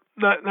 Nope,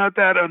 not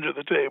that under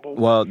the table.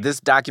 Well, this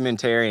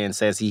documentarian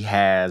says he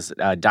has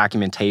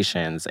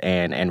documentations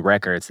and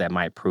records that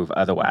might prove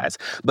otherwise.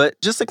 But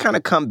just to kind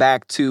of come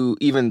back to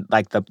even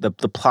like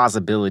the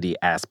plausibility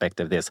aspect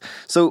of this.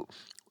 So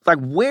Like,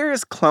 where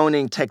is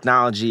cloning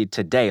technology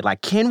today?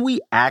 Like, can we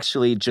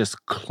actually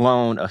just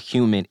clone a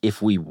human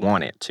if we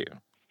wanted to?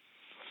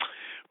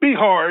 Be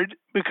hard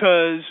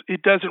because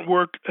it doesn't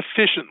work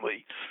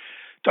efficiently.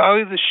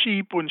 Dolly the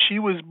sheep, when she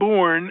was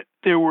born,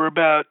 there were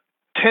about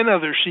 10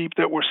 other sheep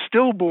that were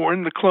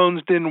stillborn. The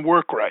clones didn't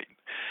work right.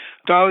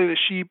 Dolly the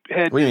sheep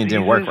had What do you mean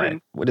didn't work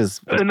right?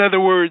 In other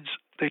words,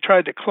 they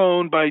tried to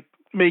clone by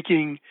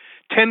making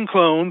 10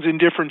 clones in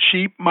different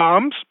sheep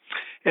moms,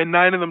 and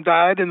 9 of them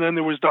died, and then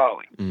there was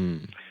Dolly.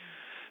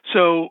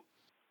 So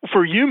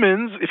for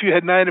humans, if you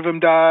had 9 of them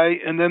die,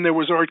 and then there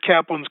was Art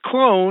Caplan's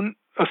clone,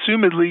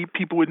 assumedly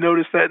people would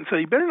notice that and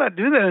say, you better not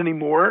do that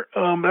anymore.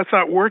 That's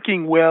not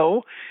working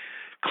well.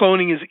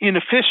 Cloning is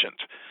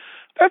inefficient.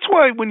 That's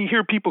why when you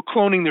hear people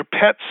cloning their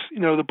pets,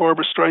 the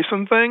Barbara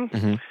Streisand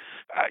thing,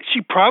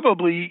 she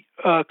probably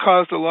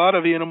caused a lot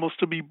of animals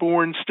to be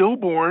born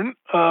stillborn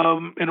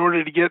in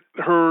order to get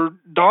her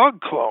dog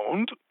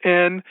cloned.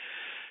 And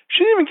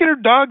she didn't even get her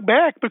dog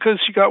back because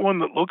she got one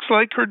that looks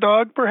like her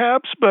dog,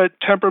 perhaps, but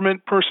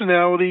temperament,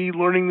 personality,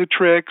 learning the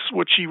tricks,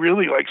 what she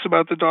really likes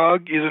about the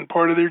dog isn't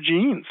part of their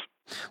genes.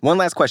 One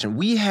last question.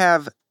 We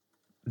have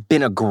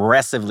been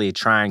aggressively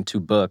trying to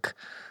book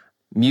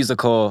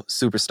musical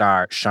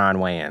superstar Shawn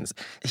Wayans.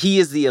 He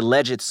is the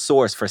alleged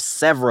source for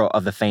several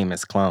of the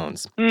famous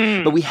clones,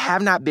 but we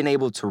have not been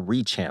able to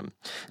reach him.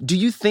 Do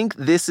you think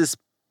this is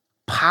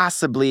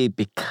possibly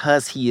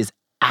because he is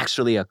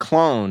actually a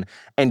clone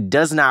and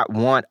does not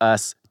want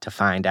us to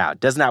find out,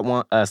 does not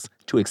want us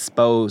to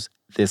expose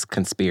this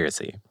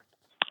conspiracy?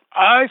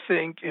 I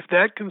think if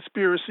that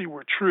conspiracy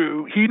were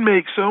true, he'd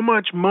make so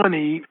much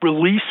money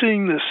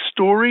releasing this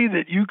story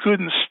that you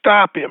couldn't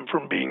stop him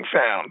from being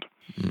found.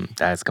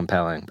 That's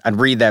compelling. I'd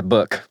read that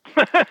book.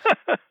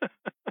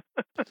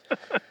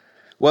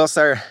 Well,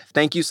 sir,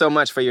 thank you so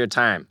much for your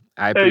time.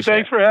 I appreciate it. Hey,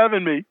 thanks for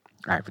having me.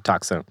 All right, we'll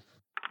talk soon.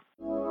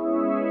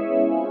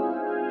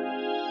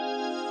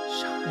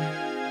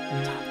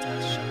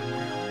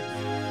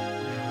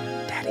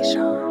 Daddy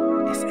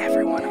Shawn, is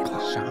everyone a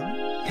clone?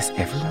 Shawn? Is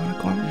everyone a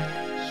clone?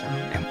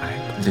 Am I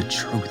a clone? The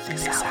truth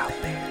is out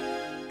there.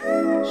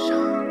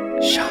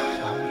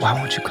 Shawn, why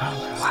won't you call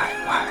us?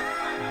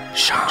 Why?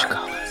 Shawn,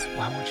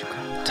 why won't you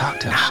call us? Talk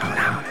to us, Shawn.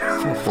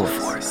 Now. Full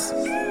force.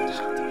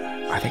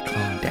 Are they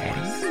clone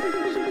daddies?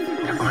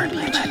 They're R&B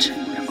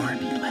legend.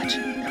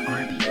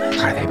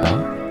 Are they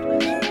both?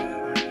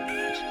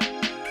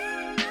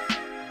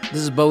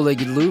 This is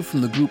Bow-Legged Lou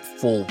from the group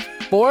Full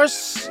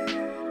Force.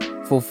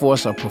 Full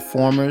Force are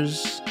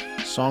performers,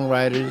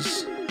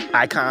 songwriters,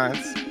 icons,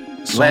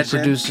 song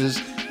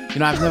producers.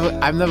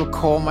 I've never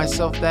called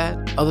myself that.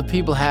 Other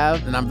people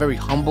have, and I'm very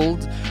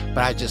humbled,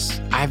 but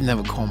I've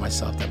never called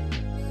myself that.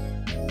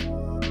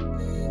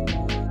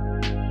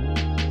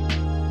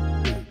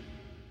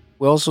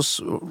 We're also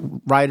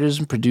writers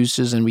and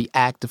producers, and we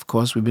act, of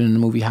course. We've been in the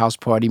movie House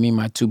Party, me and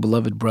my 2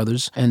 beloved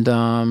brothers. And,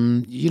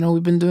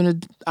 we've been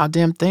doing our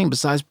damn thing.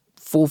 Besides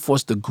Full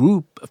Force, the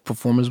group of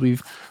performers,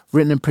 we've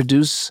written and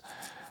produced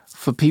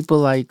for people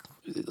like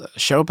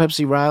Cheryl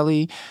Pepsi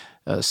Riley,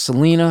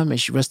 Selena, may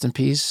she rest in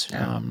peace,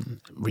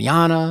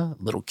 Rihanna,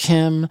 Little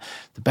Kim,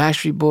 the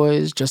Backstreet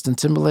Boys, Justin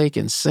Timberlake,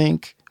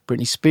 NSYNC,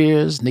 Britney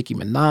Spears, Nicki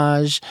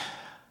Minaj,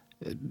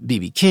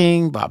 B.B.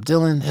 King, Bob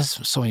Dylan. There's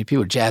so many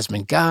people.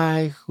 Jasmine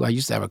Guy, who I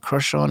used to have a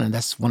crush on, and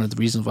that's one of the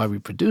reasons why we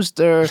produced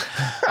her.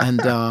 And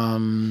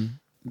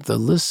the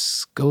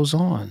list goes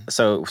on.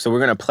 So we're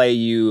gonna play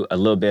you a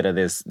little bit of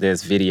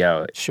this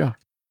video. Sure.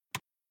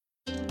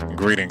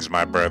 Greetings,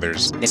 my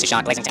brothers. This is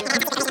Sean Blazington.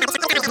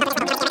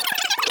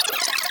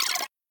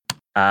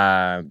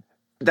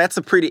 That's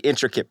a pretty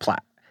intricate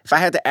plot. If I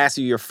had to ask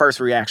you your first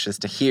reactions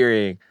to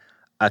hearing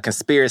a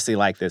conspiracy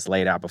like this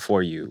laid out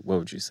before you, what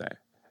would you say?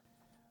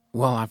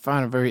 Well, I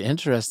find it very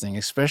interesting,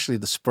 especially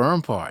the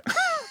sperm part.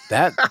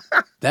 That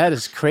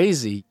is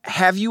crazy.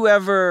 Have you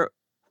ever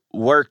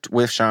worked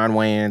with Shawn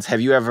Wayans?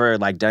 Have you ever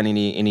done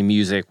any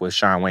music with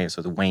Shawn Wayans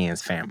or the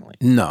Wayans family?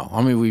 No.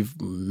 I mean,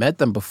 we've met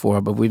them before,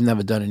 but we've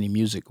never done any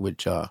music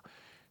with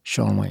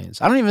Shawn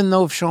Wayans. I don't even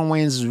know if Shawn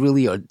Wayans is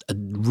really a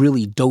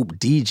really dope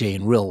DJ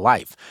in real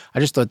life. I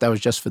just thought that was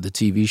just for the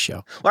TV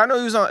show. Well, I know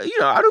he was on,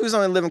 I know he was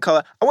on In Living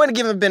Color. I want to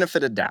give him the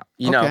benefit of the doubt,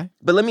 you know.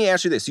 But let me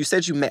ask you this. You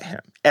said you met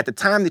him. At the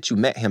time that you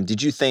met him,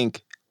 did you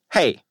think,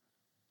 hey,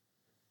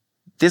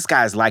 this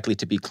guy's likely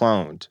to be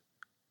cloned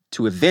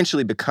to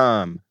eventually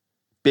become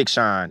Big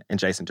Sean and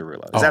Jason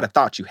Derulo? Is that a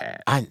thought you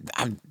had?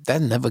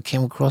 That never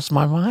came across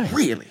my mind.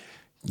 Really?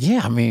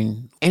 Yeah, I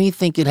mean,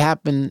 anything could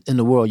happen in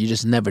the world. You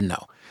just never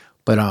know.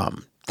 But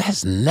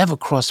that's never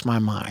crossed my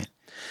mind.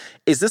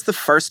 Is this the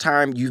first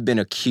time you've been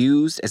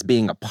accused as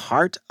being a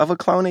part of a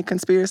cloning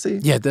conspiracy?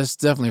 Yeah, that's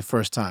definitely the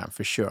first time,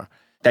 for sure.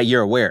 That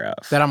you're aware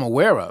of? That I'm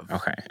aware of.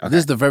 Okay. This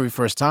is the very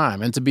first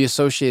time. And to be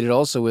associated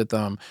also with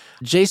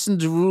Jason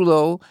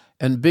Derulo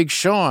and Big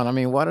Sean. I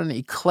mean, what an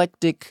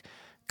eclectic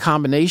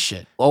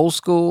combination. Old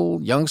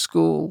school, young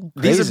school.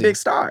 Crazy. These are big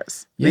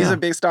stars. Yeah. These are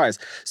big stars.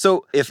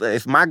 So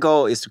if my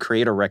goal is to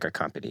create a record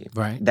company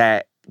right.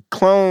 that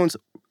clones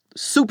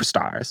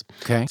superstars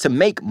Okay. to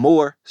make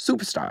more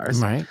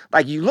superstars. Right.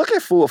 Like, you look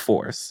at Full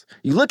Force,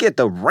 you look at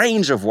the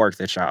range of work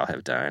that y'all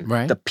have done,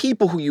 Right. the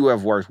people who you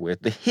have worked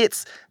with, the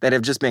hits that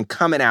have just been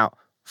coming out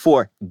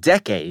for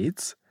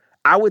decades.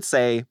 I would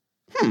say,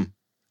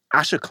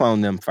 I should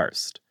clone them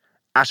first.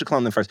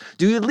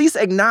 Do you at least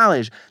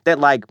acknowledge that,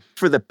 like,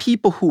 for the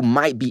people who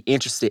might be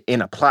interested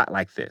in a plot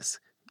like this,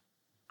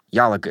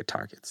 y'all are good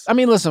targets? I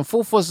mean, listen,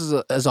 Full Force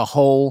as a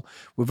whole,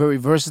 we're very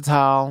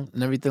versatile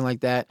and everything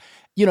like that.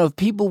 You know, if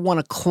people want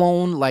to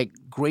clone like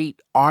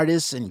great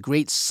artists and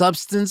great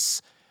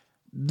substance,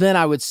 then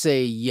I would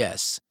say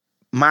yes.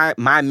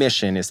 My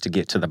mission is to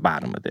get to the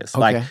bottom of this.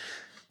 Okay. Like,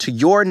 to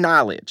your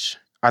knowledge,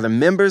 are the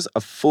members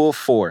of Full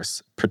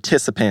Force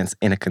participants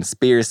in a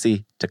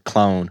conspiracy to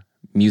clone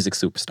music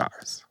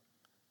superstars?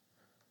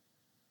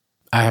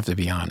 I have to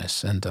be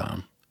honest, and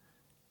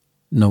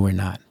no, we're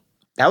not.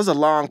 That was a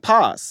long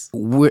pause.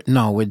 We're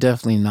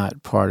definitely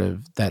not part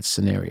of that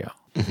scenario.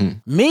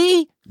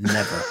 Me?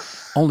 Never.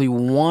 Only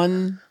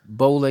one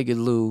bow-legged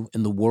Lou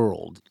in the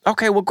world.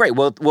 Okay, well, great.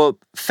 Well,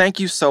 thank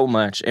you so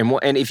much.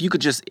 And if you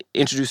could just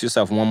introduce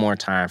yourself one more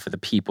time for the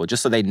people,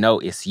 just so they know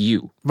it's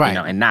you, right?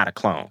 And not a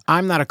clone.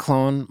 I'm not a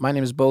clone. My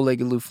name is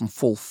Bow-legged Lou from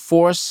Full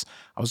Force.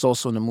 I was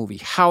also in the movie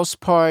House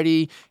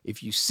Party.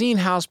 If you've seen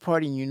House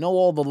Party and you know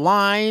all the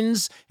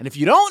lines, and if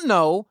you don't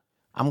know,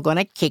 I'm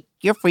gonna kick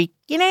your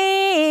freaking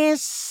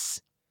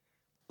ass.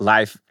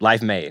 Life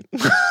made.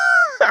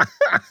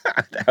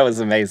 That was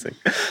amazing.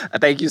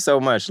 Thank you so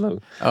much, Lou.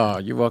 Oh,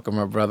 you're welcome,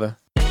 my brother.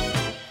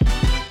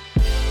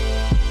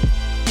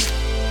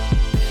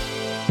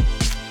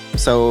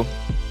 So,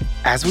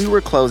 as we were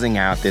closing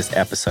out this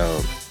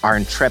episode, our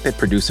intrepid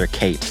producer,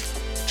 Kate,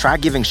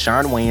 tried giving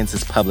Shawn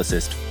Wayans'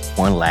 publicist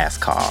one last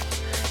call.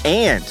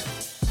 And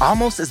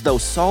almost as though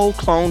Soul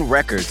Clone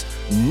Records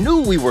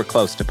knew we were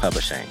close to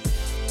publishing,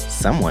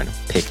 someone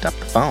picked up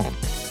the phone.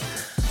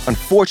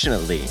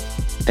 Unfortunately,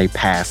 they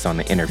passed on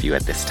the interview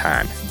at this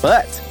time.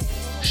 But,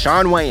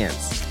 Shawn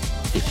Wayans,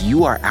 if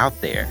you are out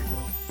there,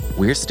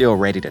 we're still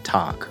ready to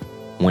talk.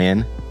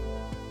 When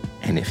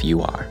and if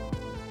you are.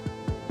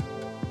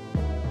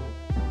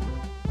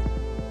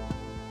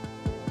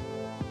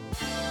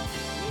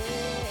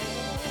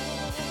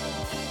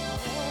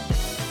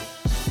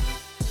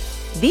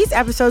 These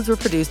episodes were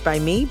produced by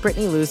me,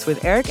 Brittany Luce,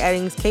 with Eric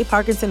Eddings, Kay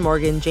Parkinson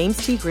Morgan, James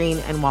T. Green,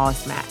 and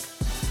Wallace Mack.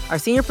 Our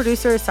senior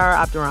producer is Sarah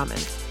Abdurrahman.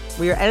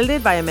 We are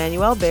edited by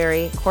Emmanuel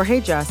Berry,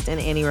 Jorge Just, and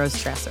Annie Rose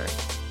Stresser.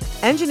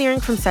 Engineering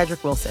from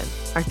Cedric Wilson.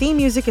 Our theme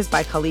music is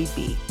by Khalid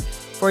B.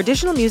 For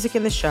additional music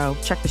in the show,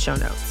 check the show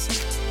notes.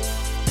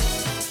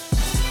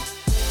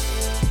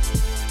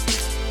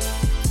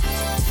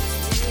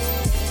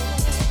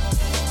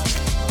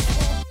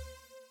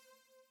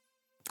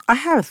 I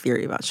have a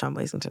theory about Sean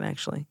Blazington,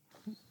 actually.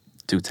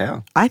 Do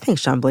tell. I think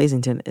Sean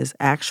Blazington is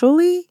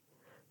actually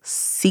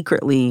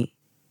secretly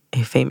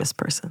a famous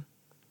person.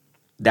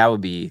 That would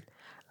be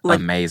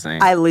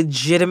amazing. I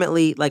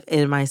legitimately,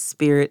 in my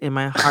spirit, in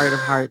my heart of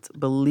hearts,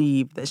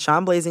 believe that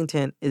Sean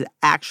Blazington is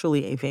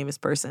actually a famous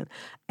person.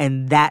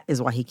 And that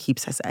is why he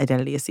keeps his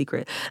identity a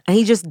secret. And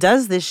he just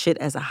does this shit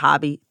as a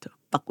hobby to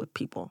fuck with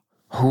people.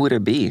 Who would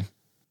it be?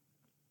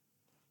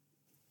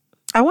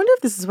 I wonder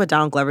if this is what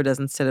Donald Glover does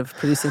instead of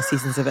producing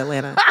seasons of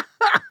Atlanta.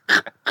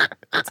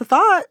 It's a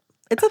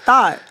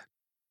thought.